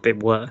feel like a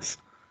bit worse.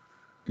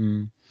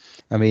 I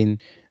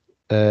mean,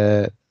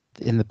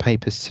 in the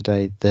papers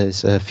today,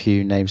 there's a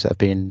few names that have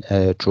been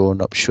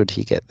drawn up should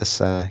he get the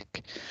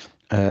sack.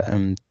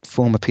 And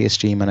former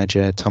PSG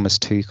manager Thomas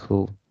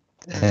Tuchel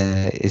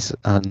is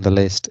on the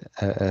list.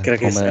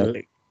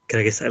 Can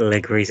I guess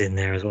Allegri's in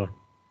there as well?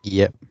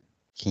 Yep.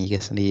 Can you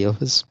guess any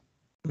others?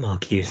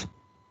 Mark Hughes.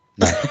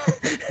 No.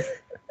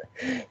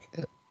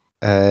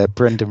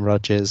 Brendan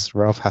Rodgers,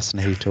 Ralph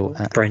Hasenhüttl,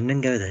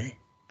 Brendan, go there.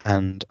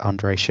 and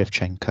Andrei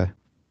Shevchenko.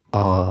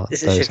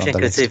 Is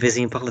Shevchenko too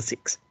busy in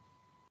politics?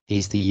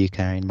 He's the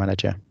Ukraine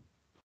manager.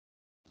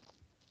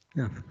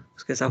 No,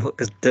 because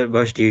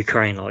most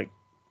Ukraine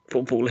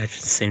football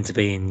legends seem to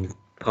be in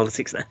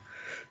politics there.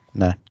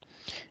 No.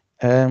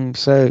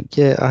 So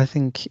yeah, I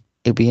think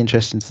it'll be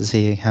interesting to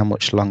see how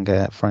much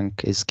longer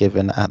Frank is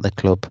given at the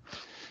club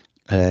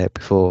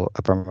before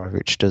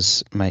Abramovich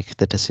does make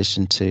the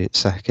decision to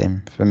sack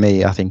him. For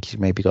me, I think he's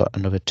maybe got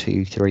another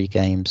 2-3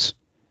 games.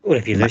 Well,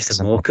 if you lose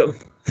to Morecambe.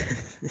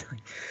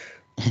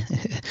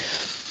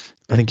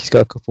 I think he's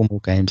got a couple more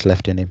games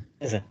left in him.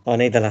 Is it? I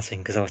need the last thing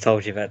because I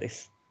told you about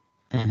this.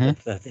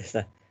 Mm-hmm.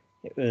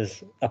 It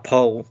was a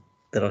poll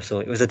that I saw.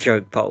 It was a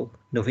joke poll,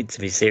 nothing to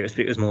be serious,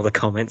 but it was more the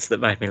comments that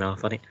made me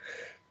laugh on it.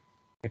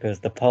 Because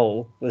the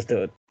poll was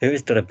done. Who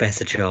has done a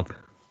better job,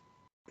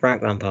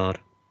 Frank Lampard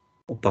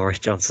or Boris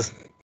Johnson?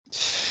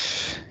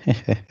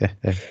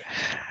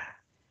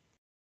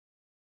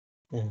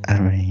 I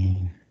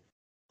mean,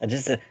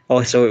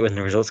 I saw it when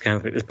the results came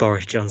up. It was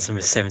Boris Johnson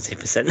with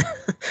 70%.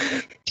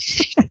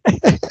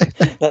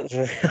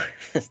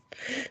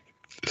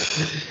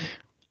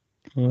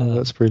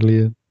 that's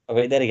brilliant. I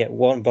mean, then again,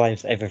 one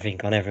blames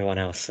everything on everyone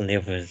else, and the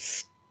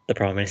other's the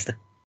Prime Minister.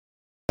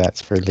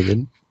 That's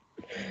brilliant.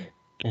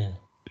 Yeah.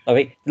 I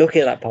mean,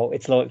 looking at that poll,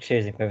 it's like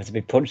choosing whether to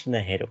be punched in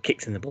the head or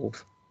kicked in the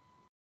balls.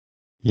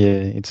 Yeah,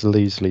 it's a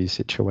lose-lose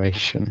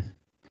situation.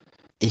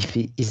 Is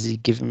he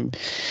given,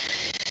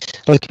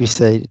 like you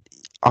said,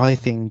 I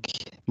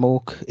think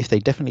if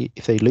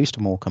they lose to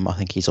Morecambe, I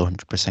think he's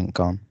 100%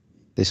 gone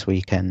this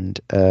weekend.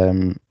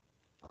 But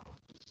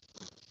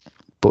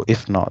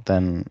if not,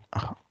 then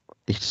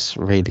it's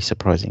really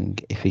surprising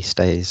if he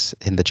stays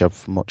in the job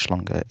for much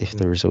longer if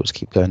the results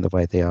keep going the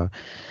way they are.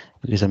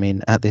 Because, I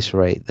mean, at this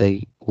rate,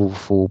 they all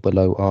fall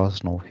below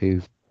Arsenal,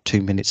 who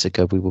 2 minutes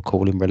ago we were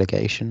calling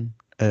relegation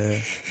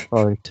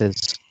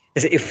fighters.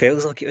 It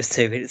feels like it was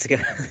 2 minutes ago.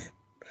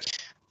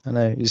 I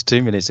know, it was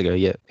 2 minutes ago,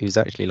 yeah. It was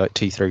actually like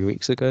 2-3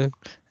 weeks ago,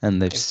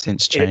 and they've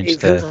since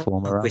changed their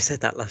form around. We said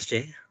that last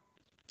year.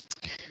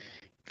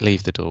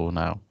 Leave the door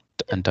now,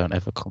 and don't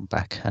ever come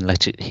back, and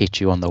let it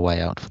hit you on the way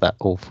out for that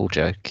awful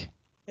joke.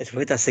 It's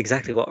weird, that's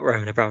exactly what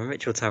Roman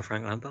Abramovich will tell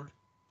Frank Lampard.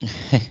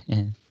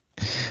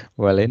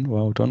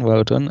 Well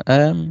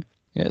done.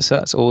 Yeah, so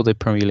that's all the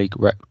Premier League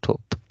wrapped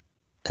up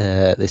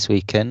this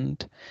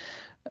weekend.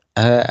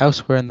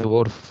 Elsewhere in the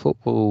world of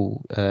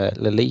football,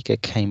 La Liga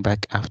came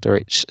back after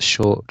its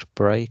short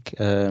break.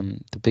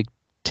 The big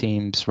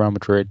teams, Real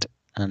Madrid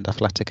and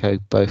Atletico,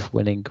 both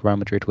winning. Real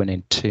Madrid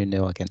winning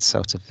 2-0 against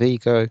Celta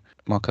Vigo.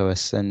 Marco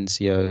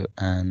Asensio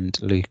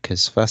and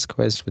Lucas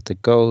Vazquez with the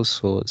goals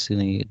for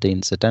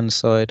Zinedine Zidane's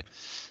side.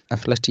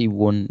 Atleti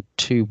won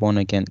 2-1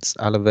 against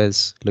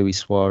Alaves. Luis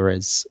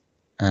Suarez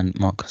and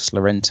Marcos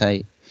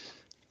Llorente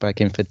back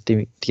in for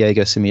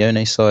Diego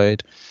Simeone's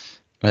side.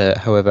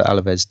 However,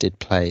 Alaves did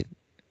play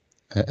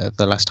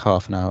the last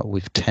half an hour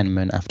with 10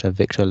 men after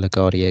Victor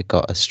Laguardia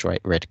got a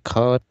straight red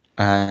card.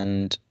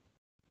 And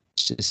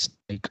just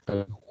like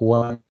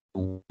one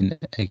win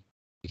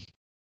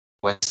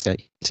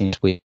Westgate seems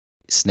to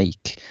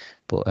sneak,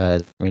 but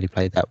didn't really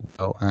played that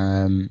well.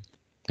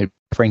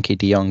 Frankie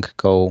de Jong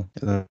goal,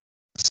 the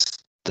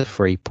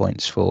 3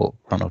 points for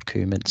Ronald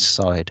Koeman's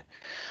side.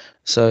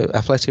 So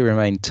Atleti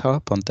remain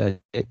top on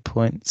 38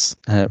 points.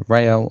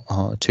 Real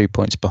are 2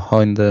 points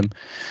behind them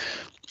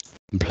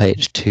and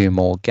played 2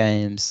 more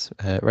games.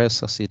 Real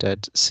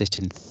Sociedad sit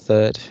in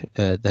third.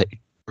 They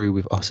drew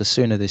with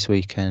Osasuna this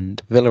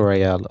weekend.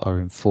 Villarreal are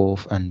in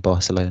fourth and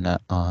Barcelona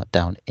are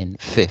down in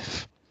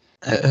fifth.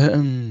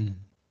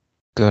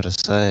 Gotta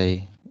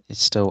say,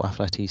 it's still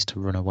Atleti's to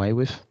run away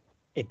with.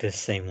 It does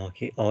seem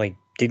like it. I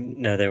didn't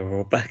know they were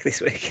all back this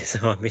week,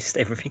 so I missed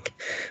everything.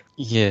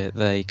 Yeah,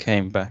 they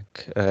came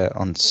back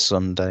on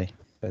Sunday.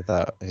 So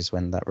that is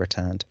when that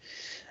returned.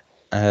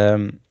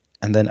 And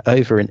then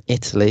over in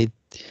Italy,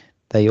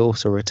 they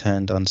also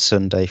returned on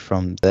Sunday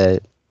from their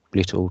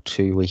little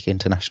 2-week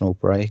international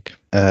break.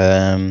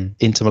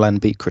 Inter Milan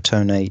beat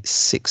Crotone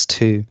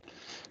 6-2.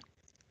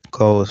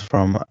 Goals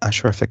from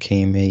Achraf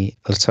Hakimi,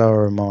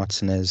 Lautaro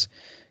Martinez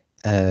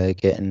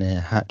getting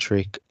a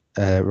hat-trick,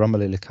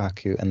 Romelu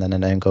Lukaku, and then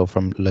an own goal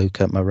from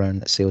Luca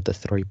Marone sealed the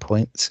 3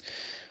 points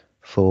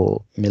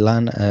for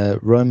Milan.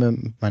 Roma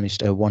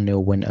managed a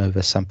 1-0 win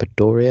over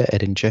Sampdoria,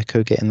 Edin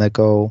Dzeko getting their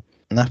goal.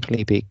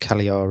 Napoli beat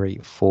Cagliari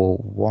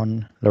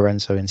 4-1,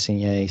 Lorenzo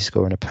Insigne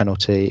scoring a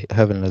penalty,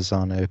 Hervan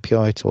Lozano,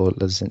 Piotr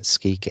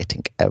Lazinski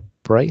getting a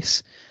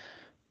brace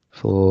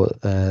for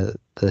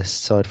the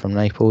side from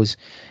Naples.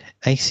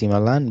 AC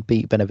Milan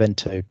beat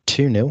Benevento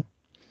 2-0,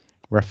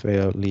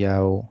 Rafael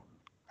Leao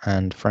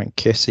and Frank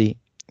Kessie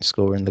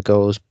scoring the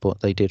goals,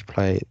 but they did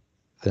play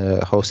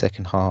the whole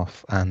second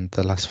half and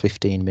the last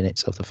 15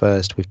 minutes of the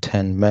first with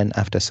 10 men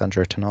after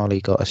Sandro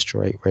Tonali got a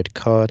straight red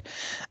card.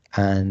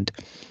 And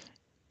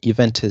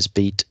Juventus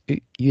beat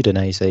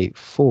Udinese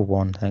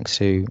 4-1 thanks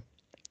to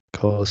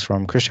goals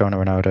from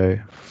Cristiano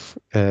Ronaldo,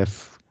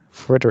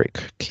 Frederic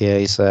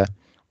Chiesa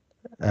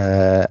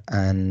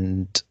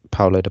and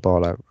Paulo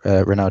Dybala.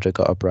 Ronaldo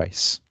got a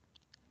brace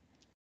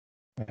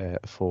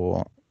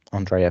for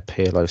Andrea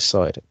Pirlo's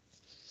side.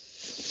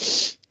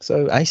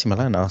 So AC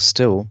Milan are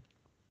still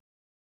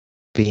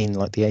being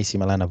like the AC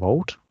Milan of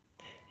old.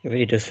 It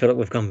really does feel like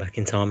we've gone back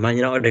in time. Man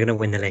United are going to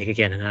win the league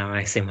again, and now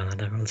AC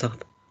Milan are on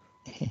top.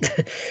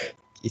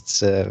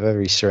 It's a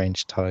very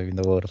strange time in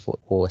the world of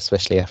football,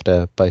 especially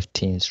after both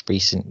teams'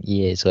 recent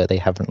years where they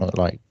haven't looked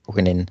like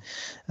winning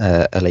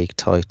a league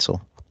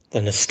title.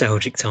 The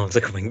nostalgic times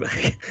are coming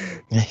back.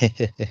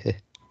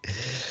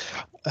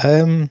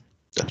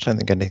 I don't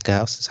think anything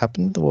else has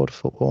happened in the world of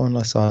football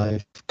unless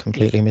I've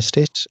completely missed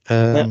it.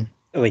 No,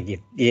 you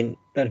didn't.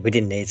 We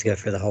didn't need to go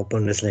through the whole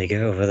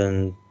Bundesliga other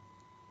than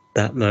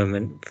that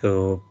moment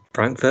for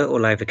Frankfurt or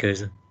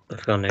Leverkusen. I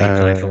forgot who he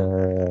played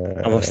for.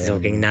 I'm obviously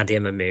talking Nadia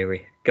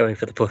Mamiri going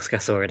for the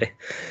Puskas already.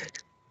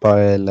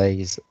 Bayer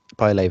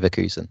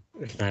Leverkusen.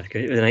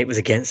 It was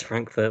against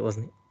Frankfurt,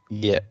 wasn't it?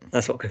 Yeah.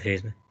 That's what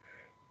confused me.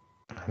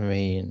 I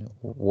mean,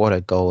 what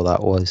a goal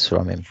that was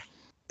from him.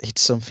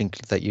 It's something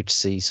that you'd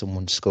see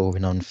someone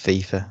scoring on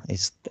FIFA.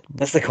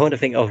 That's the kind of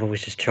thing I've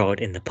always just tried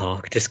in the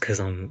park just because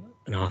I'm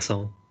an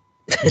arsehole.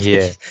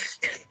 Yeah.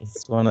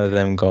 It's one of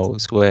them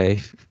goals where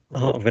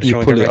I'm going to you try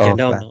and pull go it back off. in.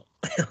 No, I'm not.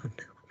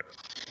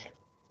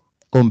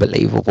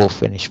 Unbelievable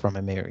finish from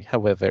Amiri.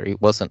 However,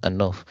 it wasn't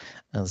enough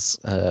as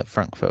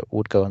Frankfurt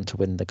would go on to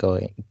win the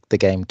game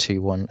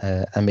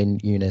 2-1. Amin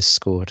Younes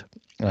scored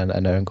and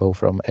an own goal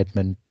from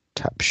Edmund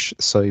Tapsch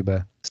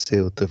Sober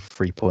sealed the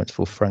 3 points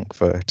for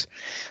Frankfurt.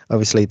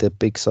 Obviously, the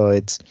big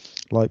sides,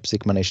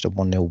 Leipzig managed a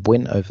 1-0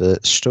 win over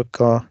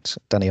Stuttgart.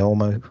 Dani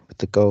Olmo with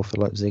the goal for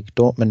Leipzig.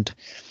 Dortmund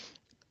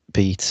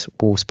beat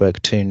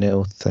Wolfsburg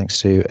 2-0 thanks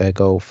to a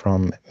goal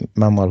from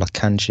Manuel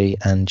Akanji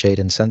and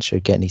Jadon Sancho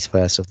getting his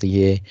first of the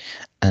year.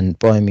 And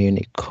Bayern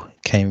Munich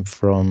came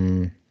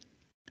from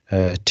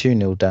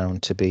 2-0 down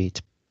to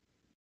beat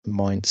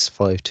Mainz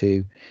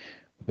 5-2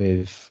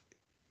 with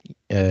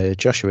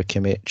Joshua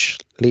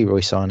Kimmich, Leroy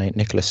Sané,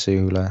 Nicolas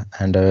Sula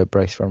and a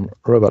brace from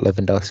Robert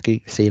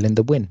Lewandowski sealing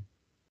the win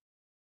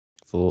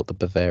for the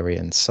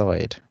Bavarian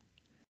side.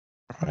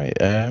 Right,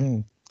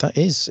 that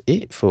is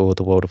it for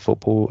the world of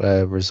football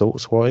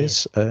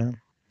results-wise.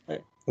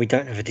 We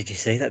don't have a Did You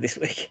See That this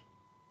week?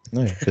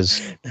 No,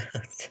 because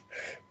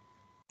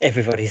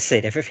everybody's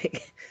seen everything.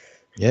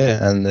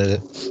 Yeah, and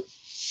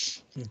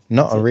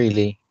not a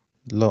really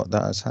lot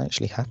that has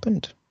actually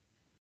happened.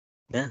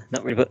 Yeah,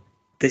 not really, but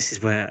this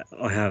is where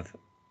I have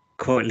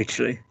quite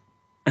literally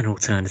an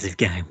alternative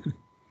game.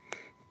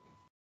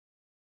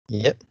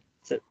 Yep.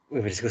 So we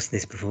were discussing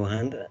this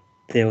beforehand.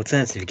 The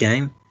alternative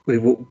game, we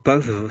will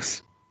both of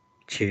us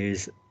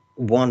choose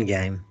one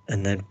game,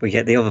 and then we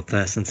get the other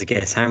person to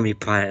guess how many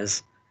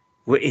players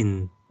were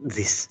in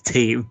this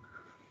team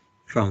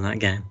from that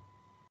game.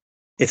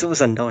 It's always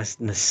a nice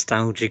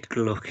nostalgic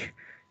look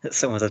at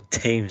some of the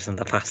teams from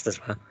the past as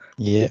well.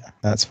 Yeah,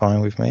 that's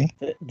fine with me.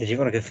 Did you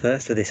want to go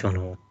first with this one,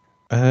 or?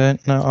 No,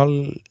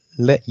 I'll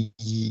let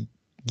you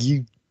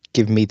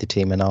give me the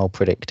team and I'll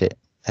predict it.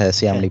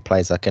 See how many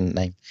players I can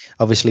name.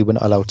 Obviously, we're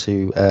not allowed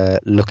to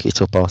look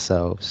it up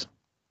ourselves.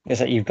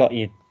 Because you've got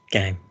your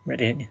game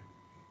ready, haven't you?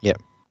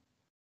 Yep.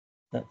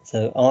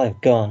 So I've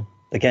gone.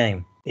 The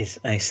game is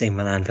AC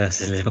Milan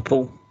versus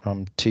Liverpool.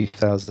 From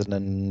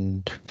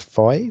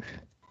 2005?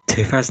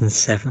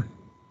 2007.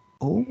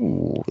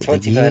 Oh,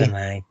 23rd of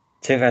May,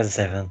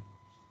 2007.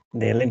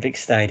 The Olympic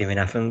Stadium in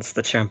Athens,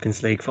 the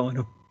Champions League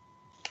final.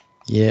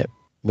 Yep.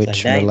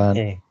 Which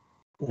Milan?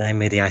 Name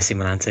me the AC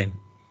Milan team.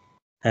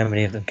 How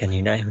many of them can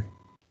you name?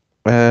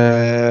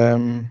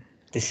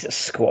 This is a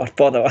squad,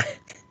 by the way.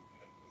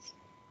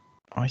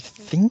 I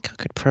think I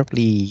could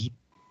probably.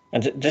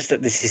 And just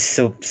that this is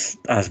subs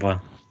as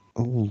well.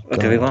 Oh,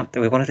 do we want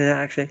to do that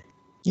actually?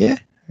 Yeah,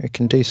 we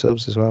can do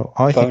subs as well.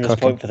 Bonus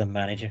point for the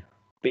manager,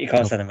 but you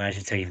can't say the manager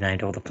until you've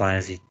named all the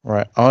players.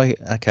 Right. I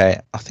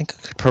think I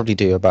could probably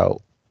do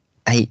about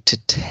 8 to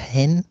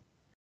 10.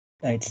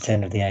 8 to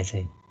 10 of the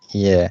 18.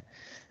 Yeah.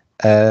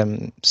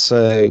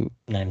 So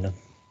name them.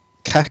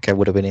 Kaka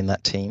would have been in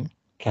that team.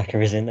 Kaka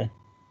is in there.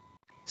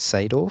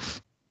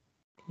 Seedorf.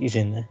 He's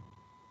in there.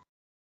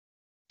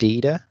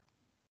 Dida.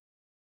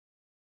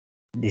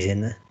 He's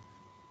in there.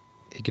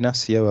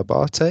 Ignacio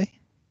Abate,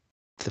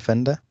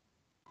 defender.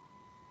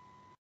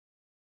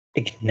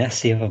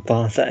 Ignacio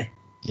Abate?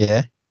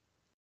 Yeah.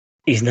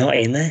 He's not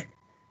in there?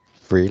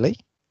 Really?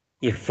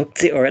 You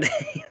fucked it already.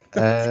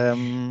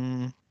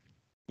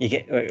 You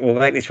get. We'll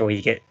make this rule.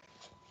 You get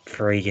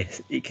 3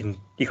 guesses. You can't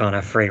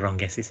have 3 wrong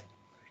guesses.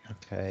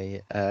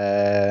 Okay.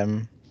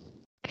 I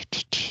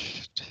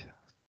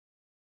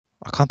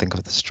can't think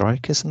of the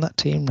strikers in that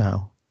team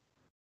now.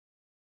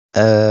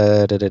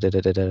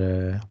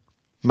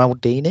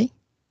 Maldini.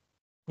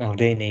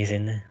 Maldini's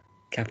in there.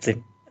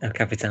 Captain.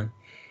 Capitan.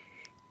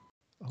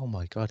 Oh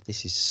my god,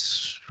 this is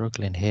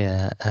struggling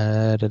here.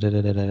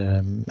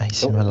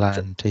 AC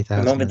Milan 2007.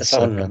 Remember the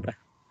phone number.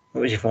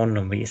 What was your phone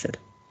number? You said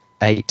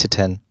 8 to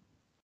 10.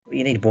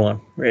 You need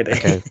 1, really.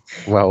 Okay.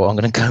 Well, I'm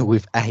going to go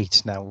with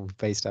 8 now,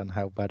 based on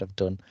how bad I've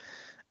done.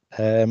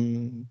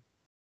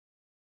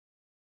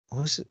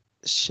 Was it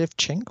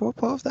Shevchenko a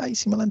part of the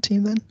AC Milan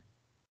team then?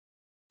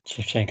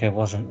 Shevchenko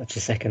wasn't. That's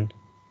your second.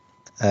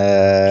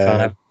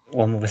 Can't have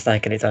one more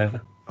mistake and it's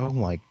over. Oh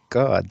my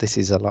god, this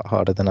is a lot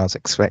harder than I was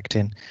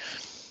expecting.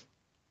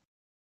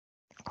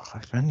 Oh,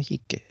 if only you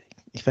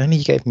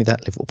gave me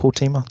that Liverpool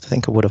team, I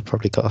think I would have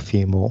probably got a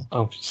few more.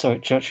 Oh, sorry,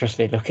 trust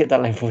me. Look at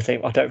that Liverpool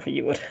team. I don't think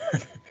you would.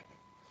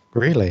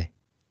 Really?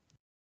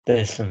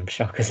 There's some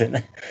shockers in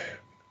there.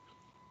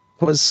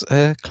 Was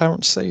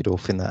Clarence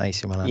Seedorf in that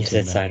AC Milan team? You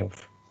said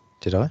Seedorf.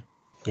 Did I?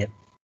 Yep.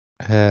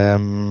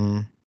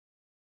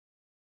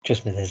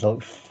 Trust me, there's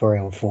like 3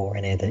 or 4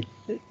 in here that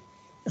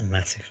are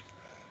massive.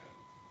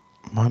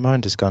 My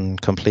mind has gone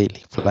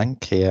completely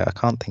blank here. I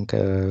can't think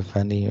of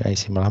any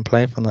AC Milan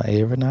player from that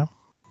era now.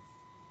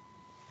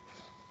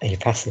 Are you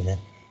passing then?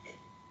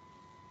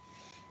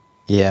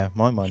 Yeah,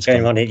 my mind's Bearing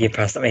in gone. mind you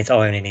passed, that means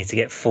I only need to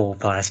get 4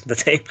 players for the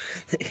team.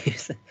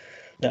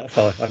 No,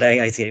 5. I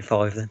need to get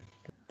 5 then.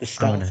 The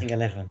starting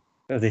 11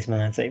 of this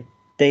Man team.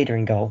 Dida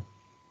in goal.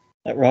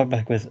 At right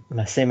back was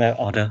Massimo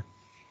Odda.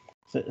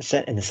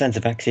 In the centre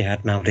backs you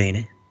had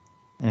Maldini,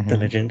 the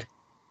legend.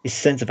 His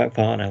centre back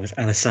partner was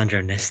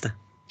Alessandro Nesta.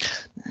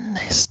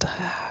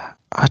 Nesta.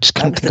 I just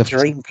That couldn't was think the of.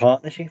 dream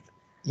partnership.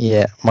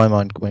 Yeah, my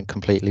mind went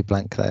completely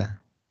blank there.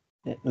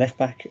 Left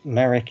back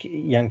Marek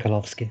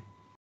Jankulovski.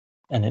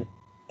 And then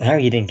how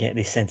you didn't get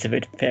this sense of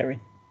it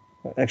pairing?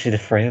 Actually, the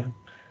 3 of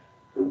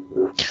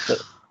them. But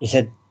you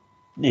said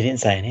you didn't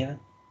say any of it.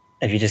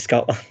 Have you just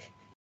got one?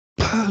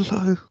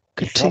 Pirlo,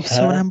 You've got Gattuso,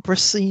 her. and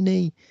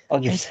Ambrosini. Oh,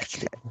 you've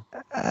said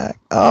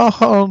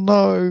Oh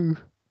no!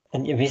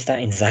 and you missed out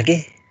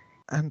Inzaghi.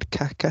 And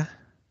Kaka.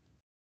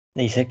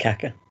 No, you said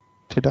Kaka.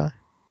 Did I?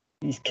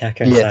 He's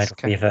Kaka and Yes, Seidel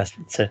for your first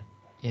 2.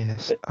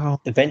 Yes.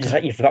 But the bench is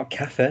like you forgot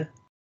Cafe.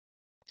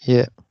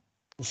 Yeah.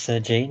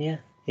 Serginia,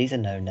 he's a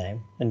no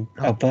name. And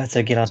Oh.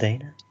 Alberto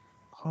Gilardino.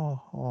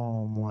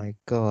 Oh my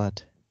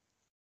god.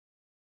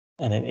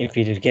 And then if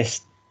you'd have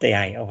guessed the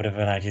 8, I would have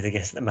allowed you to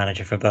guess the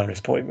manager for a bonus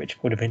point,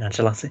 which would have been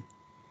Ancelotti.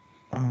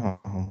 Oh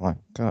my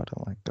god.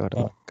 Oh my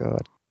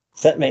god.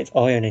 So that means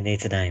I only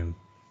need to name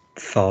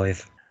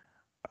 5.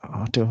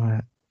 Oh, do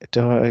I?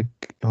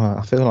 Well,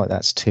 I feel like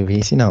that's too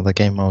easy now. The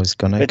game I was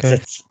gonna go.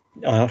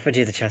 I offered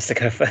you the chance to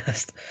go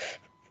first.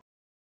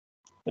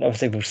 But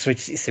obviously we'll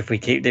switch this. If we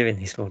keep doing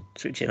this, we'll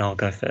switch it and I'll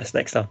go first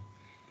next time.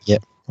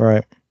 Yep.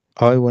 Right.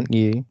 I want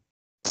you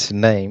to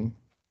name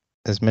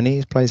as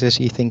many players as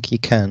you think you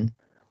can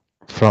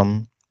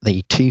from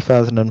the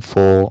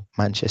 2004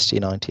 Manchester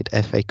United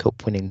FA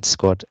Cup winning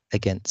squad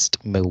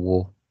against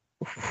Millwall.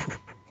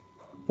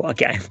 What a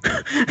game.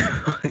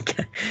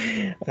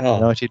 Oh,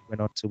 United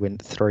went on to win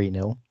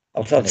 3-0.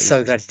 I'm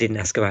so glad you didn't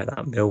ask about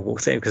that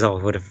Millwall team because I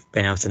would have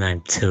been able to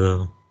name 2 of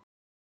them.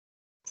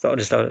 So I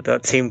just thought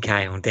that Tim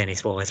Cahill and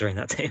Dennis Wise are in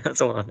that team.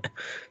 That's all I know.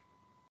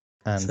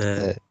 And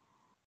So,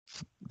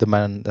 the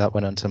man that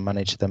went on to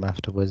manage them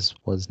afterwards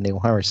was Neil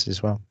Harris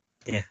as well.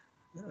 yeah,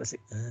 that was it.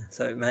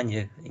 So Man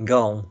U in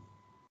goal.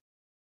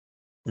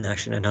 No,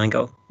 actually, no, 9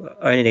 goal.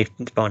 I only need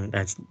to find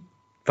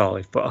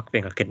 5, but I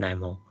think I could name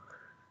more.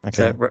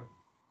 Okay. So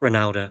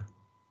Ronaldo.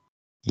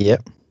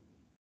 Yep.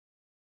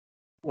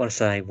 I want to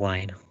say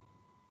Wayne.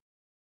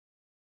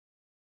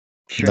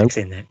 Shrek's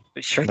in there.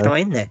 But Shrek's not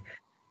in there.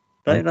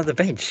 Not even on the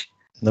bench.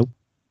 Nope.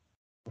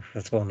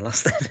 That's one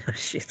last then.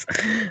 Shit.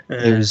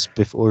 It was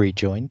before he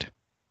joined.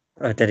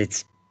 Oh, then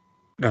it's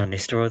Van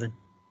Nistelrooy then.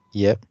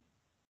 Yep.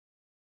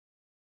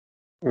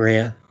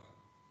 Rhea.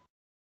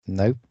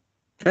 Nope.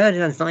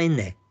 Ferdinand's not in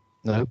there.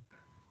 Nope.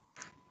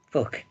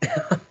 Fuck.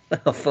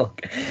 Oh,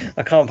 fuck.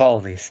 I can't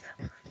bottle this.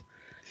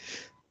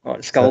 Right,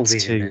 Scholes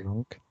is in there.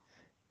 Wrong.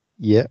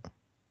 Yep.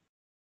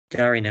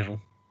 Gary Neville.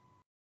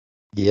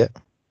 Yep.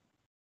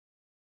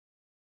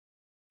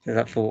 Is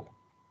that 4?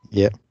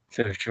 Yep.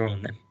 So we've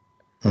drawn then.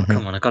 Mhm.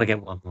 Come on, I've got to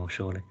get one more,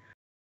 surely.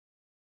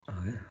 Oh,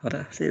 I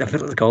don't see. I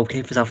feel like the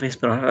goalkeeper's obvious,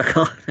 but I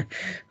can't.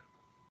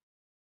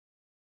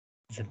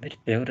 There's a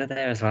midfielder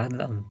there as well.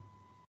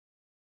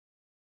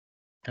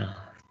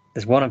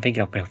 There's one I'm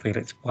thinking of, but I feel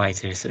it's way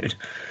too soon.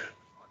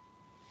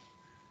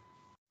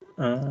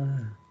 Who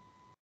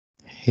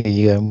are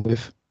you going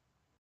with?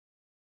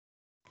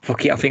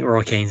 Fuck it, I think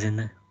Roy Keane's in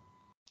there.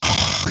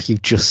 Oh, you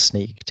just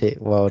sneaked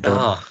it. Well done.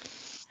 Oh.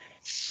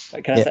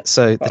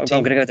 So the I'm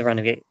team... going to go with the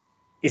random game.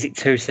 Is it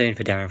too soon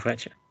for Darren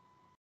Fletcher?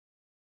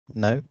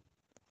 No.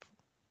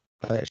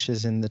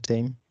 Fletcher's in the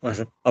team.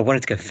 I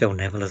wanted to go Phil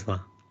Neville as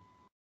well.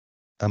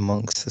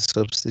 Amongst the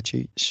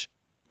substitutes.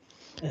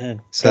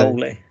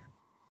 Goalie.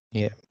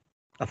 Yeah.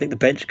 I think the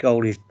bench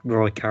goal is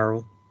Roy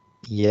Carroll.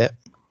 Yep.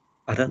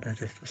 I don't know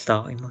if the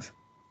starting was.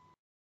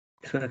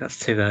 I feel like that's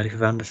too early for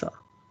Van der Sar.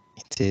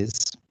 It is.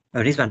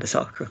 Oh, it is Van der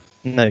Sar.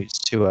 No, it's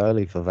too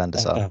early for Van der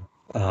Sar.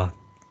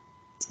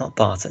 It's not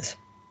Bartes.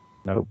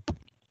 Nope.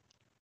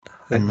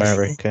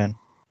 American.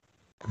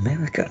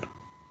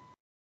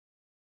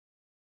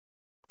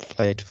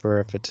 Played for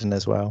Everton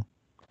as well.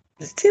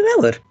 Is it Tim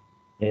Howard?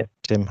 Yep.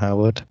 Tim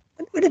Howard.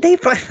 When did he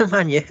play for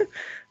Man U?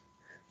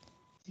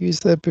 He was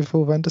there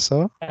before Van der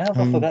Sar. I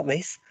forgot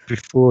this.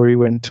 Before he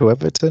went to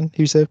Everton.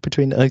 He was there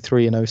between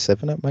 03 and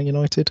 07 at Man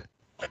United.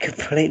 I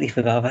completely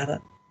forgot about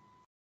that.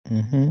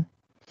 Mm-hmm.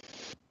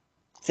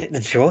 Is it the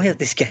joy of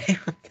this game?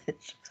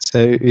 So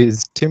it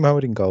is Tim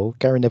Howard in goal,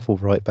 Gary Neville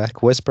right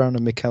back, Wes Brown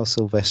and Mikel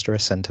Silvestre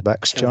as centre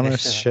backs, John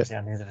O'Shea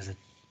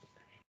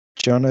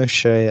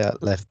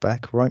at left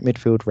back, right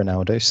midfield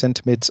Ronaldo,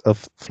 centre mids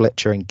of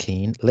Fletcher and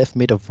Keane, left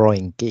mid of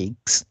Ryan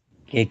Giggs.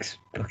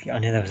 I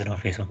knew that was an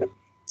obvious one.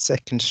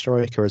 Second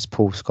striker as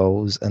Paul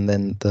Scholes, and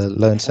then the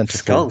lone centre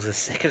Scholes as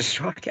second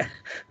striker.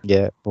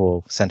 Yeah,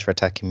 or centre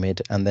attacking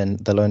mid, and then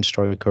the lone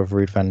striker of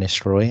Ruud van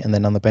Nistelrooy, and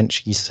then on the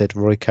bench you said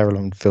Roy Carroll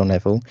and Phil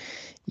Neville.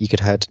 You could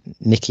have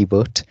Nicky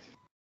Butt,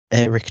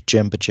 Eric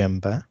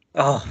Jemba,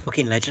 Oh,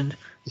 fucking legend.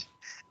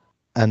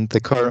 and the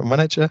current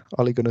manager,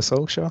 Ole Gunnar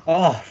Solskjaer.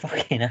 Oh,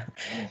 fucking hell.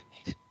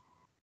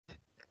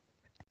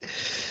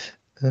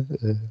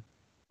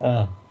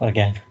 Oh,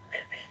 again.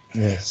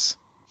 Yes.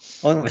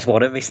 I almost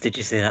want to miss. Did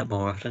you see that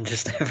more often?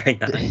 Just every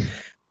night.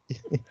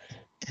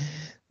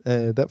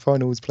 That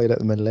final was played at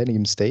the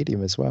Millennium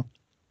Stadium as well,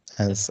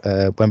 as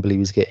Wembley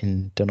was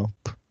getting done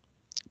up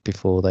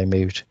before they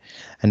moved.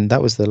 And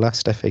that was the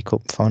last FA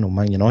Cup final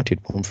Man United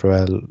won for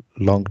a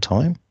long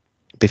time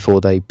before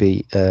they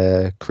beat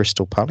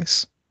Crystal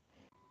Palace.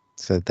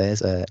 So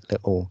there's a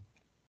little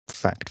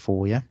fact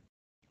for you.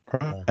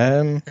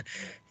 I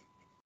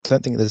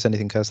don't think there's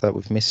anything else that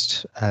we've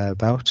missed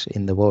about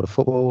in the world of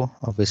football.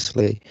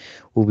 Obviously,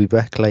 we'll be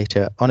back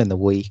later on in the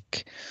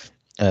week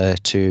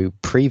to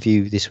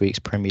preview this week's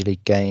Premier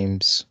League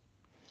games.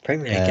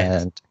 Premier League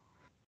games?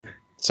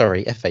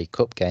 Sorry, FA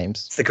Cup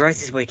games. It's the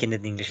greatest weekend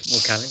in the English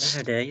football calendar.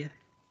 How dare you?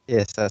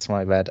 Yes, that's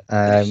my bad.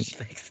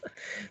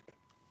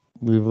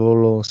 We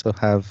will also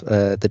have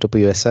the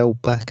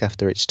WSL back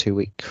after its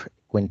 2-week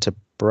winter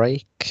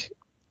break.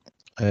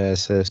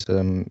 So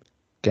some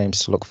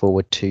games to look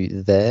forward to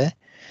there.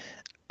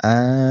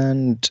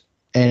 And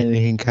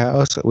anything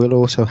else, we'll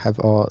also have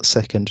our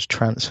second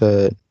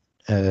transfer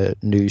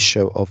news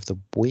show of the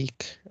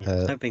week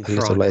a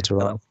little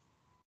later on.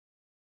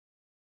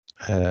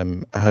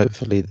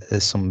 Hopefully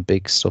there's some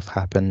big stuff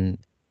happening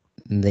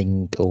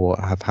or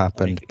have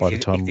happened by the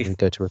time we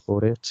go to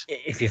record it.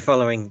 If you're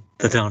following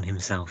the Don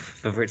himself,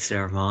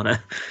 Fabrizio Romano,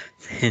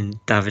 then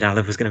David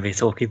Alaba's going to be a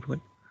talking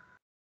point.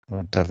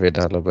 Well, David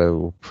Alaba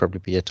will probably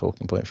be a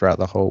talking point throughout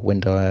the whole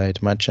window, I'd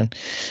imagine.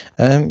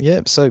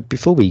 So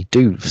before we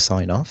do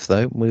sign off,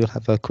 though, we'll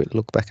have a quick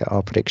look back at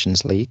our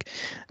predictions league,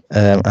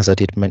 as I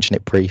did mention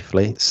it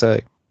briefly. So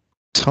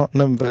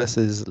Tottenham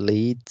versus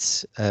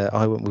Leeds.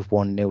 I went with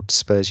 1-0 to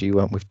Spurs. You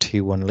went with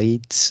 2-1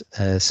 Leeds.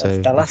 So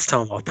the last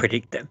time I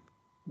predicted them,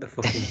 the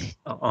fucking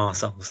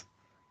arseholes.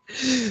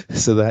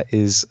 So that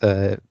is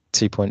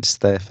 2 points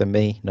there for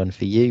me, none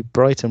for you.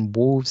 Brighton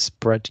Wolves,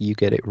 Brad, you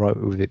get it right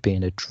with it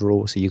being a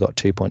draw, so you got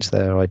 2 points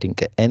there. I didn't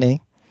get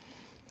any.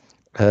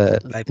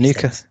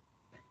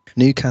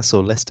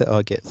 Newcastle, Leicester,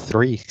 I get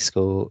 3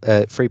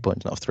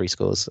 points, not 3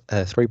 scores.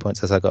 3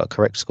 points as I got a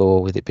correct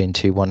score with it being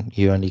 2-1.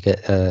 You only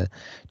get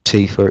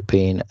 2 for it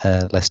being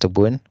Leicester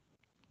win.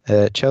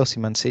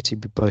 Chelsea, Man City,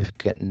 we both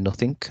get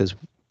nothing because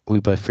we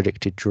both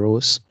predicted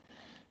draws.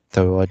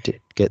 Though I did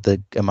get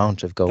the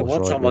amount of goals right.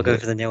 One time I go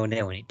for the 0-0 and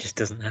it just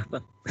doesn't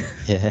happen.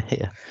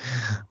 Yeah.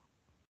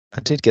 I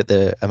did get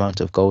the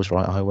amount of goals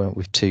right. I went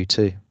with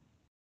 2-2.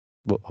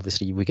 Well,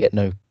 obviously we get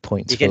no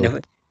points. You get no.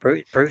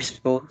 Bruce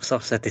Sports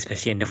said this,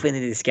 but nothing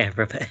in this game,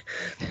 Robert.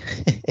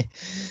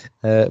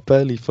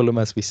 Burnley Fulham,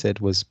 as we said,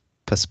 was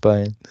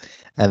postponed,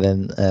 and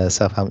then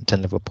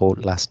Southampton Liverpool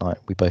last night.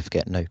 We both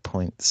get no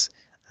points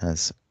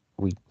as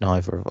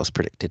neither of us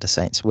predicted a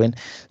Saints win.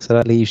 So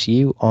that leaves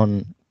you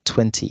on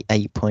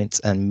 28 points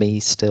and me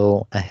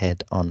still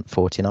ahead on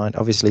 49.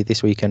 Obviously,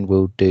 this weekend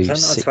we'll do. Is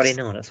that not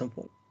 29 at some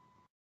point?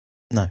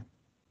 No.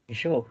 You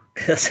sure?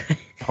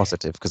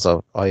 Positive, because I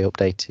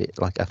update it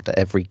like after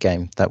every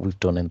game that we've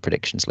done in the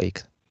predictions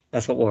league.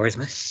 That's what worries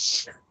me.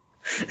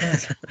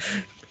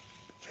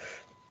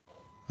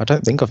 I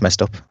don't think I've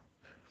messed up.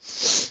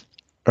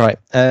 Right.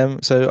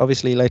 So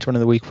obviously later on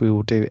in the week we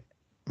will do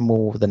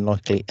more than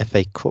likely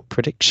FA Cup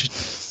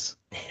predictions.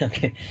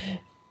 Okay.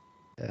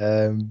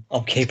 I'm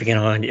keeping an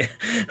eye on you.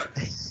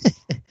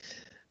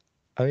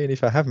 I mean,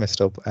 if I have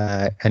messed up,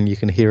 and you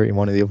can hear it in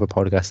one of the other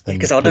podcasts, then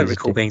because I don't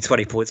recall being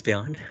 20 points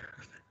behind.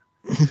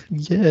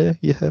 Yeah,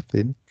 you have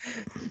been.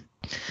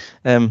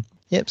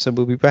 Yep. So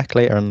we'll be back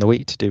later in the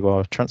week to do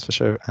our transfer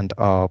show and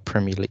our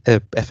Premier League,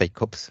 FA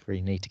Cups.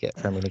 We need to get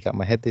Premier League out of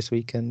my head this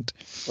weekend.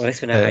 Well,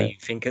 let's know how you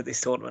think of this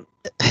tournament.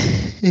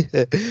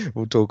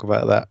 We'll talk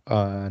about that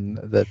on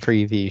the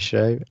preview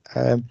show.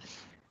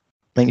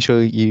 Make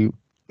sure you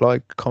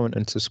like, comment,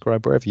 and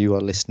subscribe wherever you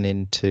are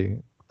listening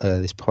to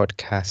this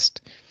podcast.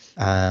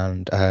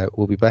 And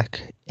we'll be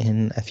back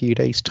in a few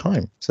days'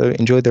 time. So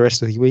enjoy the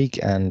rest of the week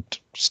and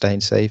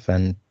staying safe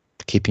and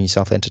keeping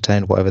yourself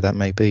entertained, whatever that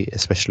may be,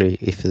 especially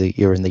if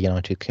you're in the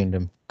United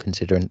Kingdom,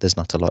 considering there's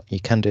not a lot you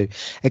can do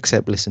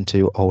except listen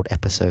to old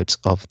episodes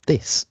of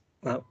this.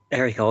 Well,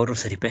 Eric Idle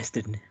said it best,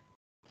 didn't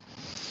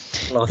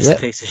he? Life's a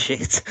piece of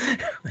shit.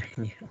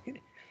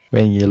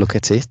 When you look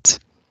at it,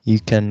 you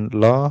can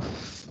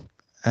laugh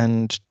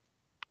and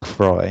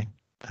cry.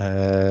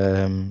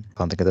 Can't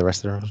think of the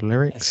rest of the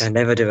lyrics. I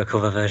never do a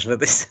cover version of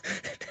this.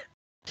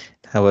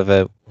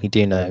 However, we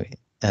do know,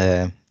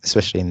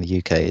 especially in the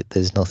UK,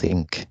 there's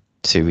nothing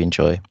to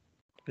enjoy.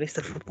 At least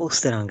the football's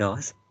still on,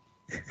 guys.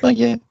 Well,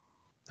 yeah.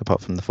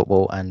 Apart from the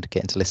football and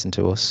getting to listen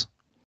to us.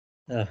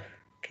 Oh,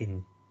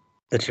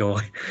 the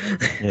joy.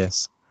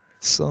 Yes.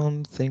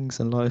 Some things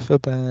in life are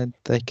bad.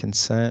 They can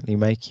certainly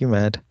make you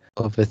mad.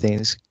 Other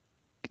things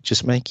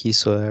just make you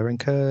swear and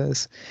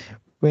curse.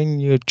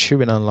 When you're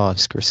chewing on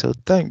life's gristle,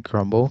 don't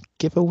grumble,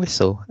 give a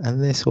whistle,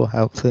 and this will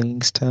help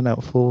things turn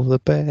out for the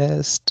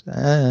best.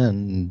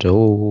 And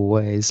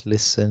always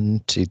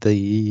listen to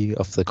the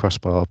Off the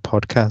Crossbar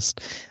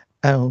podcast,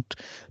 out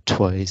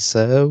twice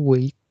a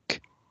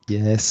week.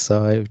 Yes,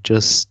 I've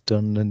just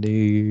done a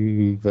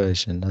new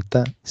version of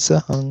that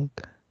song,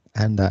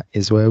 and that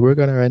is where we're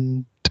going to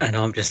end. And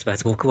I'm just about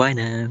to walk away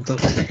now.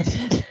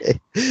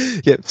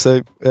 Yep,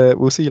 so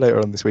we'll see you later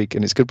on this week,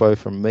 and it's goodbye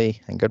from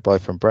me and goodbye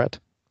from Brad.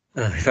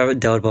 If I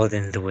haven't died by the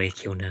end of the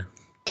week, you'll know.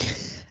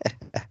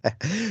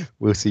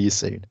 We'll see you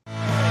soon.